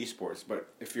is the esports. But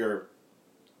if you're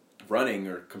running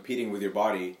or competing with your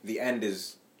body, the end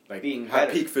is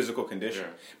have peak physical condition.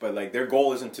 Yeah. But their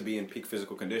goal isn't to be in peak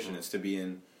physical condition. It's to be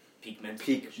in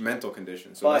peak mental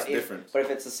condition. So that's different. But if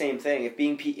it's the same thing, if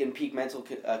being in peak mental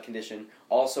condition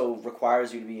also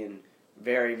requires you to be in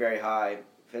very, very high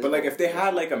physical. But if they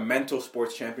had a mental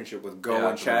sports championship with Go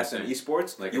and chess and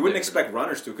esports, you wouldn't expect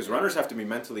runners to, because runners have to be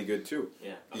mentally good too.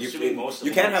 Yeah,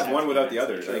 you can't have one without the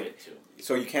other.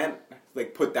 So you can't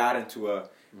put that into a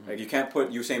you can't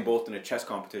put Usain Bolt in a chess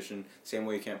competition same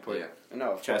way you can't put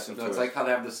chess into. So it's like how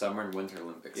they have the summer and winter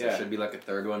Olympics. Yeah. There should be a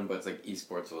third one, but it's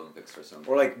esports Olympics or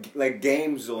something. Or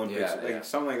games Olympics,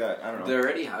 something like that. I don't know. They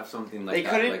already have something like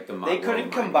that. They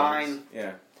couldn't combine.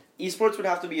 Yeah. Esports would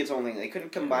have to be its own thing. They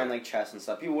couldn't combine chess and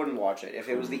stuff. People wouldn't watch it if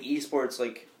it was the esports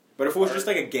But if it was just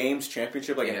a games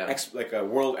championship, a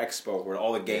world expo where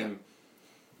all the games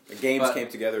came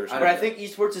together. Or something. But I think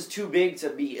esports is too big to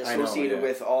be associated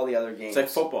with all the other games. It's like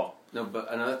football. No,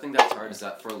 but another thing that's hard is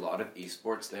that for a lot of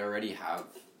esports, they already have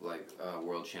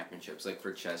world championships. Like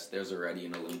for chess, there's already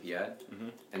an Olympiad,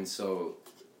 and so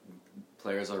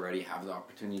players already have the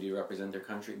opportunity to represent their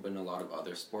country. But in a lot of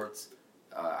other sports,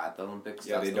 at the Olympics,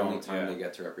 that's the only time they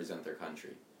get to represent their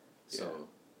country. So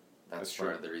that's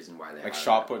part of the reason why they have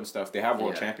shot put and stuff. They have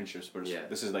world championships, but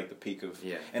this is the peak of.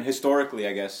 Yeah. And historically,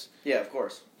 I guess. Yeah, of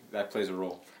course. That plays a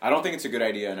role. I don't think it's a good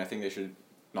idea, and I think they should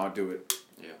not do it.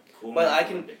 Yeah. Cool. But I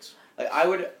can. Olympics. I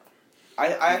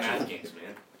actually. Games,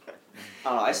 man. I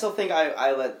don't know. I still think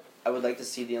I would like to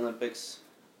see the Olympics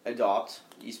adopt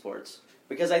esports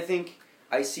because I think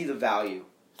I see the value.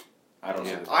 I don't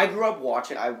know. I grew up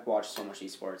watching. I watched so much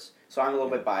esports, so I'm a little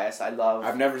bit biased. I've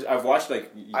watched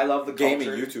I love the gaming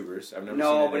culture. YouTubers. I've never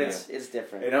seen it. But it's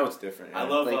different. I know it's different. Yeah. I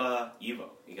love Evo.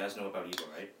 You guys know about Evo,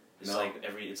 right? It's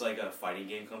it's like a fighting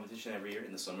game competition every year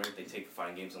in the summer. They take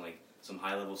fighting games and some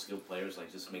high level skilled players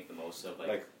just make the most of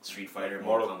Street Fighter,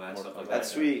 Mortal Kombat, stuff like that.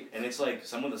 That's sweet. And it's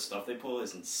some of the stuff they pull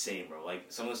is insane, bro.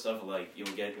 Some of the stuff you'll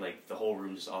get the whole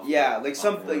room just off. Yeah,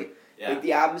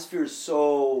 the atmosphere is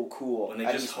so cool. When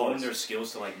they just hone their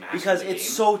skills to master because the it's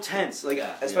game. so tense.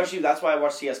 Especially that's why I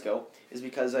watch CS:GO is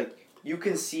because you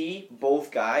can see both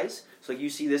guys. So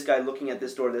you see this guy looking at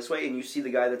this door this way, and you see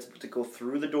the guy that's to go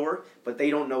through the door, but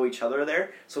they don't know each other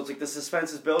there. So it's the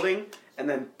suspense is building, and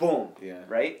then boom,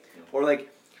 right? Yeah. Or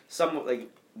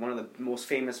one of the most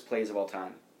famous plays of all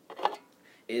time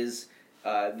is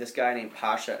this guy named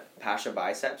Pasha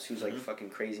Biceps, who's fucking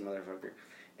crazy motherfucker,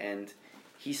 and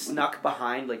he snuck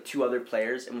behind two other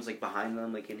players and was behind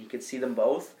them, and he could see them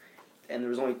both, and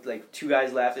there was only two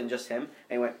guys left and just him,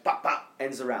 and he went pop pop,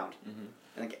 ends the round.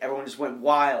 And everyone just went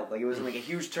wild. It was in a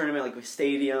huge tournament, a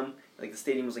stadium. The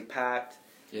stadium was packed.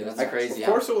 Yeah, that's crazy. Of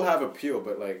course, it will have appeal,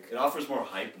 but it offers more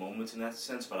hype moments in that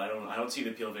sense. But I don't see the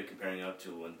appeal of it comparing it up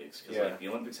to Olympics because the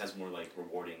Olympics has more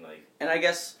rewarding And I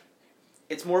guess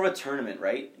it's more of a tournament,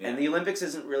 right? Yeah. And the Olympics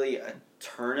isn't really a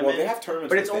tournament. Well, they have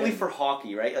tournaments, but it's only for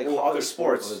hockey, right? Other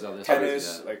sports,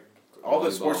 tennis, all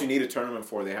the sports you need a tournament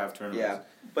for. They have tournaments. Yeah,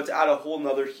 but to add a whole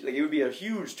nother, it would be a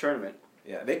huge tournament.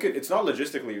 Yeah, they could. It's not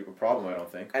logistically a problem, I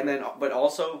don't think. And then, but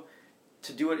also,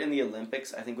 to do it in the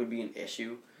Olympics, I think would be an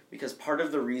issue because part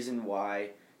of the reason why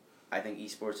I think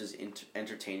esports is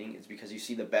entertaining is because you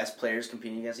see the best players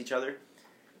competing against each other,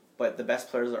 but the best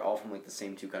players are all from like the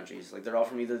same two countries. Like they're all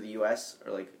from either the U.S.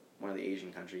 or like one of the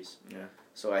Asian countries. Yeah.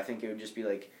 So I think it would just be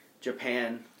like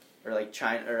Japan or like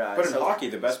China or. But in hockey,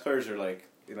 the best players are like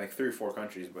in like 3 or 4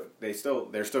 countries, but they're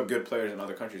still good players in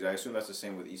other countries. I assume that's the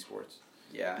same with esports.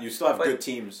 Yeah. You still have good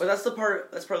teams. But that's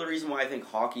part of the reason why I think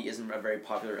hockey isn't a very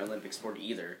popular Olympic sport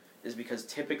either. Is because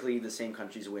typically the same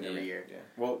countries win every year. Yeah.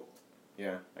 Well,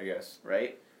 yeah, I guess.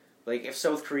 Right? Like if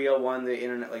South Korea won the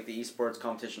internet like the esports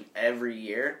competition every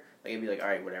year, like it'd be like, all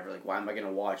right, whatever. Like why am I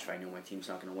gonna watch if I know my team's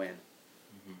not gonna win?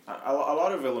 A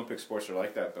lot of Olympic sports are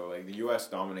like that though. Like the U.S.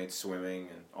 dominates swimming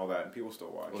and all that, and people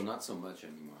still watch. Well, not so much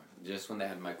anymore. Just when they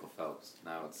had Michael Phelps,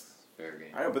 now it's fair game.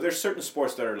 I know, but there's certain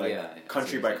sports that are like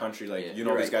country by country. Like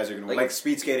these guys are gonna win. Like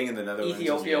speed skating in the Netherlands.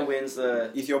 Ethiopia wins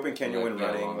the. Ethiopia and Kenya win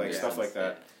running, like stuff like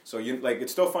that. Yeah. So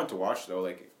it's still fun to watch though,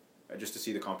 like just to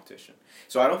see the competition.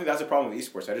 So I don't think that's a problem with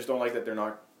esports. I just don't like that they're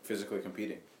not physically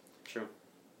competing. True.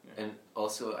 Yeah. And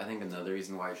also, I think another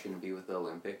reason why it shouldn't be with the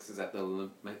Olympics is that the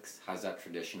Olympics has that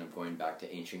tradition of going back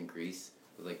to ancient Greece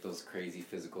with like those crazy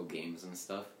physical games and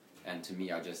stuff. And to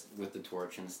me, with the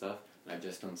torch and stuff, I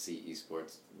just don't see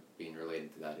esports being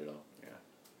related to that at all.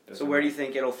 Yeah. So where do you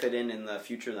think it'll fit in the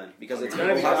future then? Because it's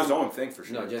gonna have its own thing for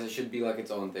sure. No, just it should be like its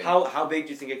own thing. How big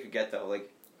do you think it could get though?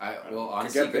 Like.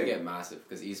 Honestly, it could get massive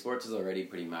because esports is already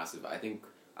pretty massive. I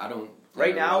don't.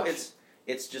 Right now,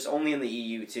 it's just only in the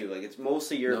EU too. Like it's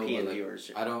mostly European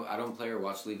viewers. I don't play or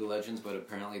watch League of Legends, but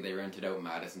apparently they rented out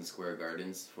Madison Square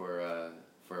Gardens for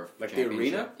like the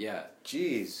arena. Yeah.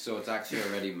 Jeez. So it's actually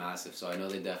already massive. So I know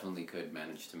they definitely could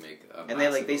manage to make a. And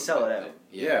they sell it out.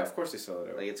 Yeah, of course they sell it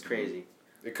out. Like it's crazy.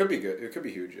 It could be good. It could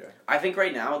be huge. Yeah. I think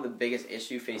right now the biggest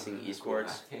issue facing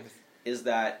esports is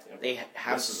that they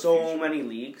have so many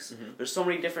leagues. Mm-hmm. There's so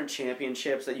many different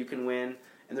championships that you can win,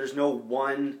 and there's no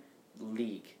one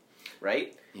league,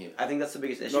 right? Yeah. I think that's the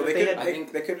biggest issue. No,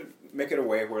 they could make it a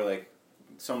way where like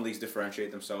some leagues differentiate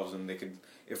themselves, and they could,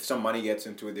 if some money gets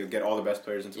into it, they'll get all the best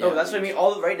players into it. No, that's what I mean.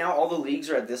 Right now, all the leagues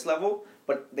are at this level,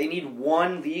 but they need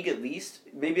one league at least,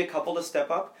 maybe a couple to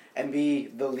step up and be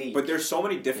the league. But there's so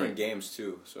many different games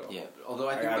too, so Although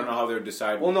I don't know how they would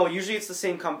decide. Well, no, usually it's the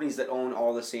same companies that own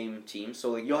all the same teams.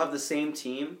 So like you'll have the same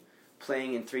team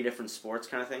playing in 3 different sports,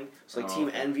 kind of thing. So like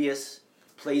Team Envious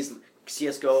plays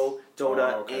CS:GO,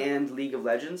 Dota, and League of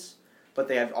Legends. But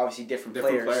they have obviously different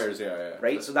players. Yeah.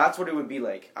 Right? So that's what it would be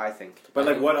like, I think. But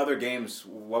like what other games,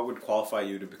 what would qualify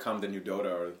you to become the new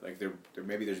Dota? Or like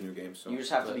maybe there's new games. So. You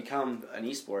just have to become an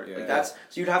esport. Yeah. So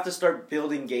you'd have to start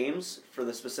building games for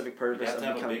the specific purpose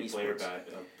of becoming esports. You have to have a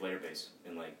big player base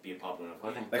and like be a popular enough.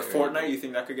 Like Fortnite, you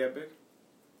think that could get big?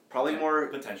 Probably more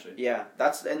potentially. Yeah,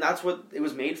 that's what it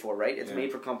was made for, right? It's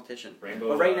made for competition. Rainbow,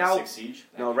 but right now, Siege.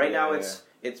 No, right now it's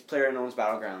PlayerUnknown's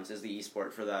Battlegrounds is the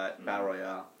esport for that battle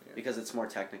royale because it's more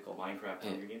technical. Minecraft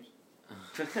Hunger Games.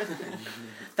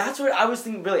 That's what I was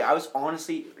thinking. Really, I was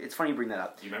honestly. It's funny you bring that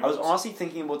up. Do you remember I was honestly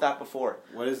thinking about that before.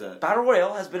 What is that? Battle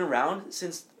royale has been around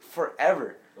since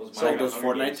forever. So those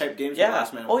Fortnite type games. Yeah.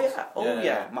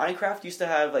 Yeah. Minecraft used to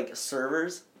have like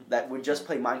servers that would just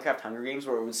play Minecraft Hunger Games,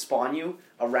 where it would spawn you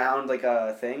around like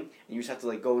a thing, and you just have to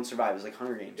like go and survive. It was like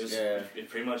Hunger Games. It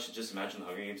pretty much just imagine the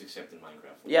Hunger Games except in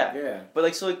Minecraft. Yeah. But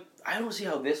like I don't see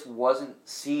how this wasn't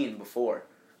seen before.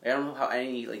 I don't know how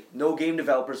no game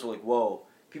developers were like, whoa,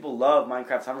 people love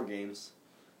Minecraft Hunger Games,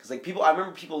 because I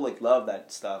remember people like love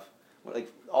that stuff.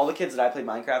 Like all the kids that I played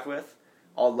Minecraft with,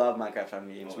 all love Minecraft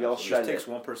Hunger Games. We all shred it. It takes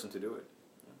one person to do it.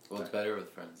 Well, it's better with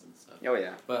friends and stuff. Oh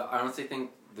yeah. But I honestly think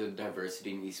the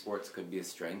diversity in esports could be a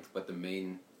strength, but the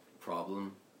main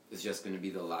problem is just going to be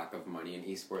the lack of money in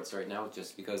esports right now,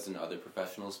 just because in other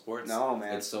professional sports,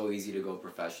 it's so easy to go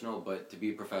professional, but to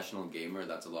be a professional gamer,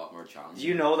 that's a lot more challenging. Do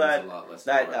you know that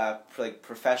like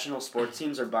professional sports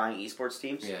teams are buying esports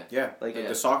teams? Yeah. Like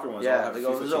the soccer ones. Yeah,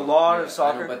 there's a lot of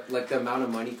soccer, but like the amount of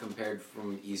money compared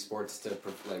from esports to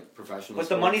professional. But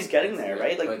the money's getting there,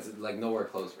 right? Like, but it's like nowhere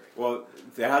close. Right? Well,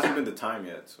 there hasn't been the time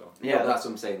yet, so that's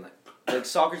what I'm saying. Like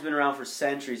soccer's been around for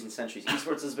centuries and centuries.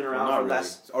 Esports has been around for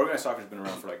less. Organized soccer's been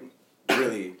around for like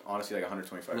really, honestly, like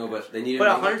 125 years. No, but they need. But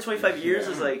 125 years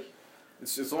is like.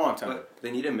 It's a long time. But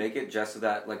they need to make it just so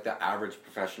that like the average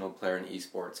professional player in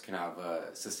esports can have a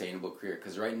sustainable career.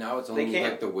 Because right now it's only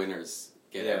like the winners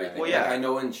get everything. Well, Like I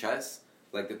know in chess,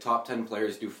 like the top 10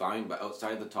 players do fine, but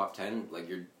outside the top 10, like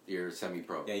you're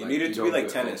semi-pro. Yeah, you need it to be like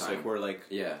tennis, like where like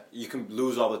yeah, you can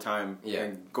lose all the time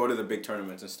and go to the big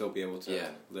tournaments and still be able to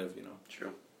live. You know.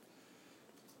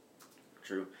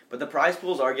 True. But the prize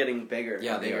pools are getting bigger.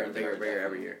 Yeah, they are bigger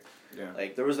every year. Yeah.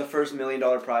 Like there was the first $1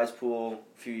 million prize pool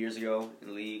a few years ago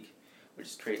in League, which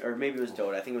is crazy. Or maybe it was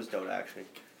Dota. I think it was Dota actually.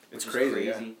 It's crazy.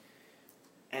 Yeah.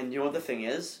 And you know what the thing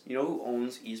is? You know who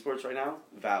owns esports right now?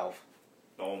 Valve.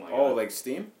 Oh my god. Oh, like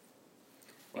Steam?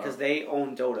 Because they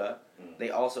own Dota. They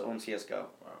also own CSGO.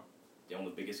 Wow. They own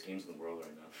the biggest games in the world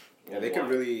right now. Yeah, they could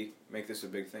really make this a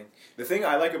big thing. The thing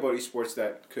I like about esports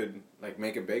that could like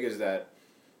make it big is that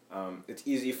it's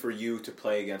easy for you to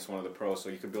play against one of the pros, so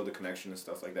you could build a connection and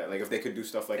stuff like that. Like if they could do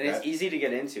stuff like that. And it's easy to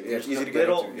get into. Yeah, it's There's easy to get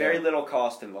into. very little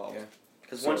cost involved.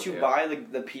 Because once you buy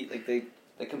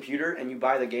the computer and you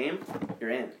buy the game,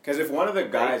 you're in. Because if one of the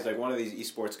guys, like one of these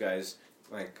esports guys,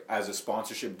 like as a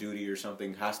sponsorship duty or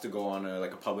something, has to go on a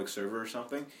public server or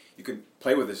something, you could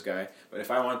play with this guy. But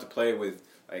if I wanted to play with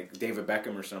like David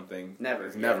Beckham or something,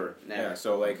 never. Yeah,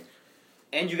 so like,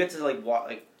 and you get to like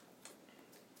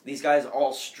these guys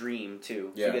all stream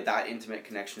too. So Yeah. you get that intimate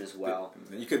connection as well.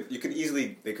 You could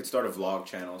easily, they could start a vlog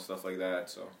channel and stuff like that.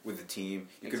 So with the team,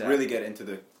 you could Exactly. really get into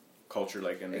the culture,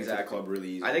 like, and into the club really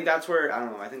easy. I think that's where, I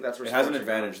don't know, I think that's where it has an sports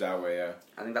are advantage that way. Yeah.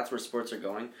 I think that's where sports are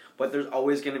going. But there's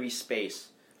always going to be space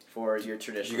for your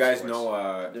traditional. You guys sports.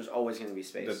 know there's always going to be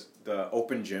space. the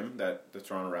open gym that the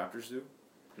Toronto Raptors do.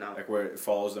 No. Like where it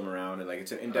follows them around and like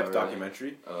it's an in-depth really?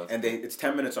 documentary, Oh, and it's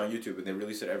 10 minutes on YouTube and they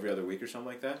release it every other week or something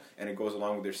like that, and it goes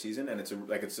along with their season, and it's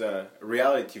a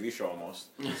reality TV show almost.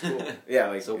 Cool. Yeah,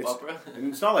 like soap opera.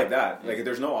 It's not like that. Like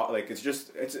there's no like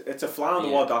it's a fly on the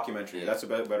wall documentary. Yeah. That's a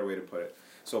better way to put it.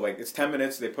 So like it's 10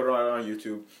 minutes. They put it on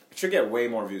YouTube. It should get way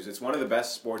more views. It's one of the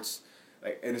best sports.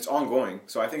 And it's ongoing,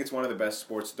 so I think it's one of the best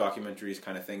sports documentaries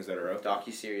kind of things that are out.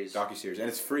 Docuseries, and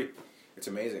it's free. It's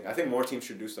amazing. I think more teams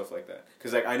should do stuff like that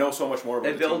because like I know so much more about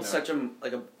they the build team now.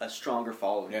 such a stronger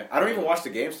following. Yeah, I don't even watch the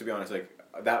games to be honest. Like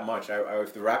that much.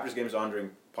 If the Raptors game's on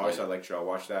during Polisade lecture, I'll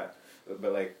watch that.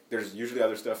 But like, there's usually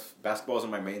other stuff. Basketball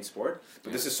isn't my main sport,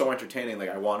 but this is so entertaining. Like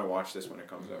I want to watch this when it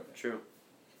comes out. True. And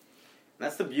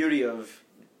that's the beauty of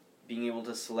being able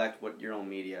to select what your own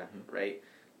media, right?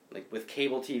 Like with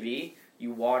cable TV,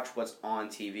 you watch what's on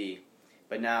TV,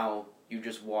 but now you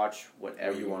just watch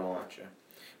whatever you want to watch. Yeah.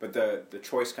 But the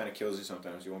choice kind of kills you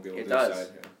sometimes. You won't be able to does. decide.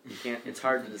 Yeah. You can't. It's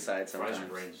hard to decide sometimes. Fries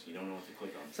your brains. You don't know what to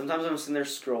click on. Sometimes I'm sitting there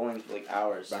scrolling for like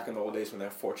hours. Back in the old days when they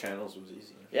had 4 channels, it was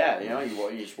easy. Yeah, you know,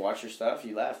 you just watch your stuff.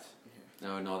 You left.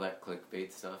 No, and all that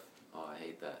clickbait stuff. Oh, I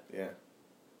hate that. Yeah.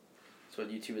 That's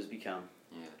what YouTube has become.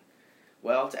 Yeah.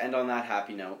 Well, to end on that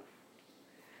happy note,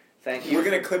 thank you. We're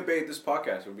gonna clickbait this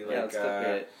podcast. We'll be like let's clickbait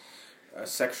it. A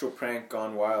sexual prank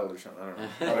gone wild or something. I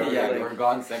don't know. Yeah, like- we're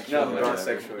gone sexual. No, Gone whatever.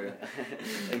 sexual.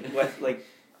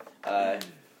 Yeah.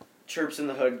 Chirps in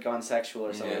the Hood gone sexual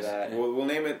or something Yes. like that. We'll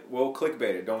name it. We'll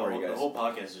clickbait it. Don't worry, The guys. whole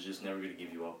podcast is just Never Gonna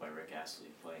Give You Up by Rick Astley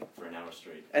playing for an hour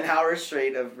straight. An hour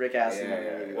straight of Rick Astley.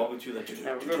 Yeah. Welcome to the.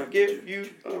 Never gonna give you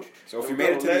up. So if you made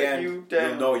it to the end,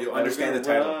 you'll understand the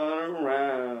title. Run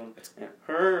around and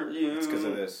hurt you. It's because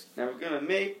of this. Never gonna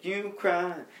make you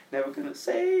cry. Never gonna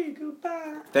say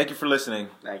goodbye. Thank you for listening,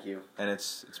 Thank you. and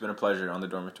it's been a pleasure on the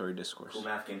Dormitory Discourse.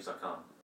 CoolMathGames.com.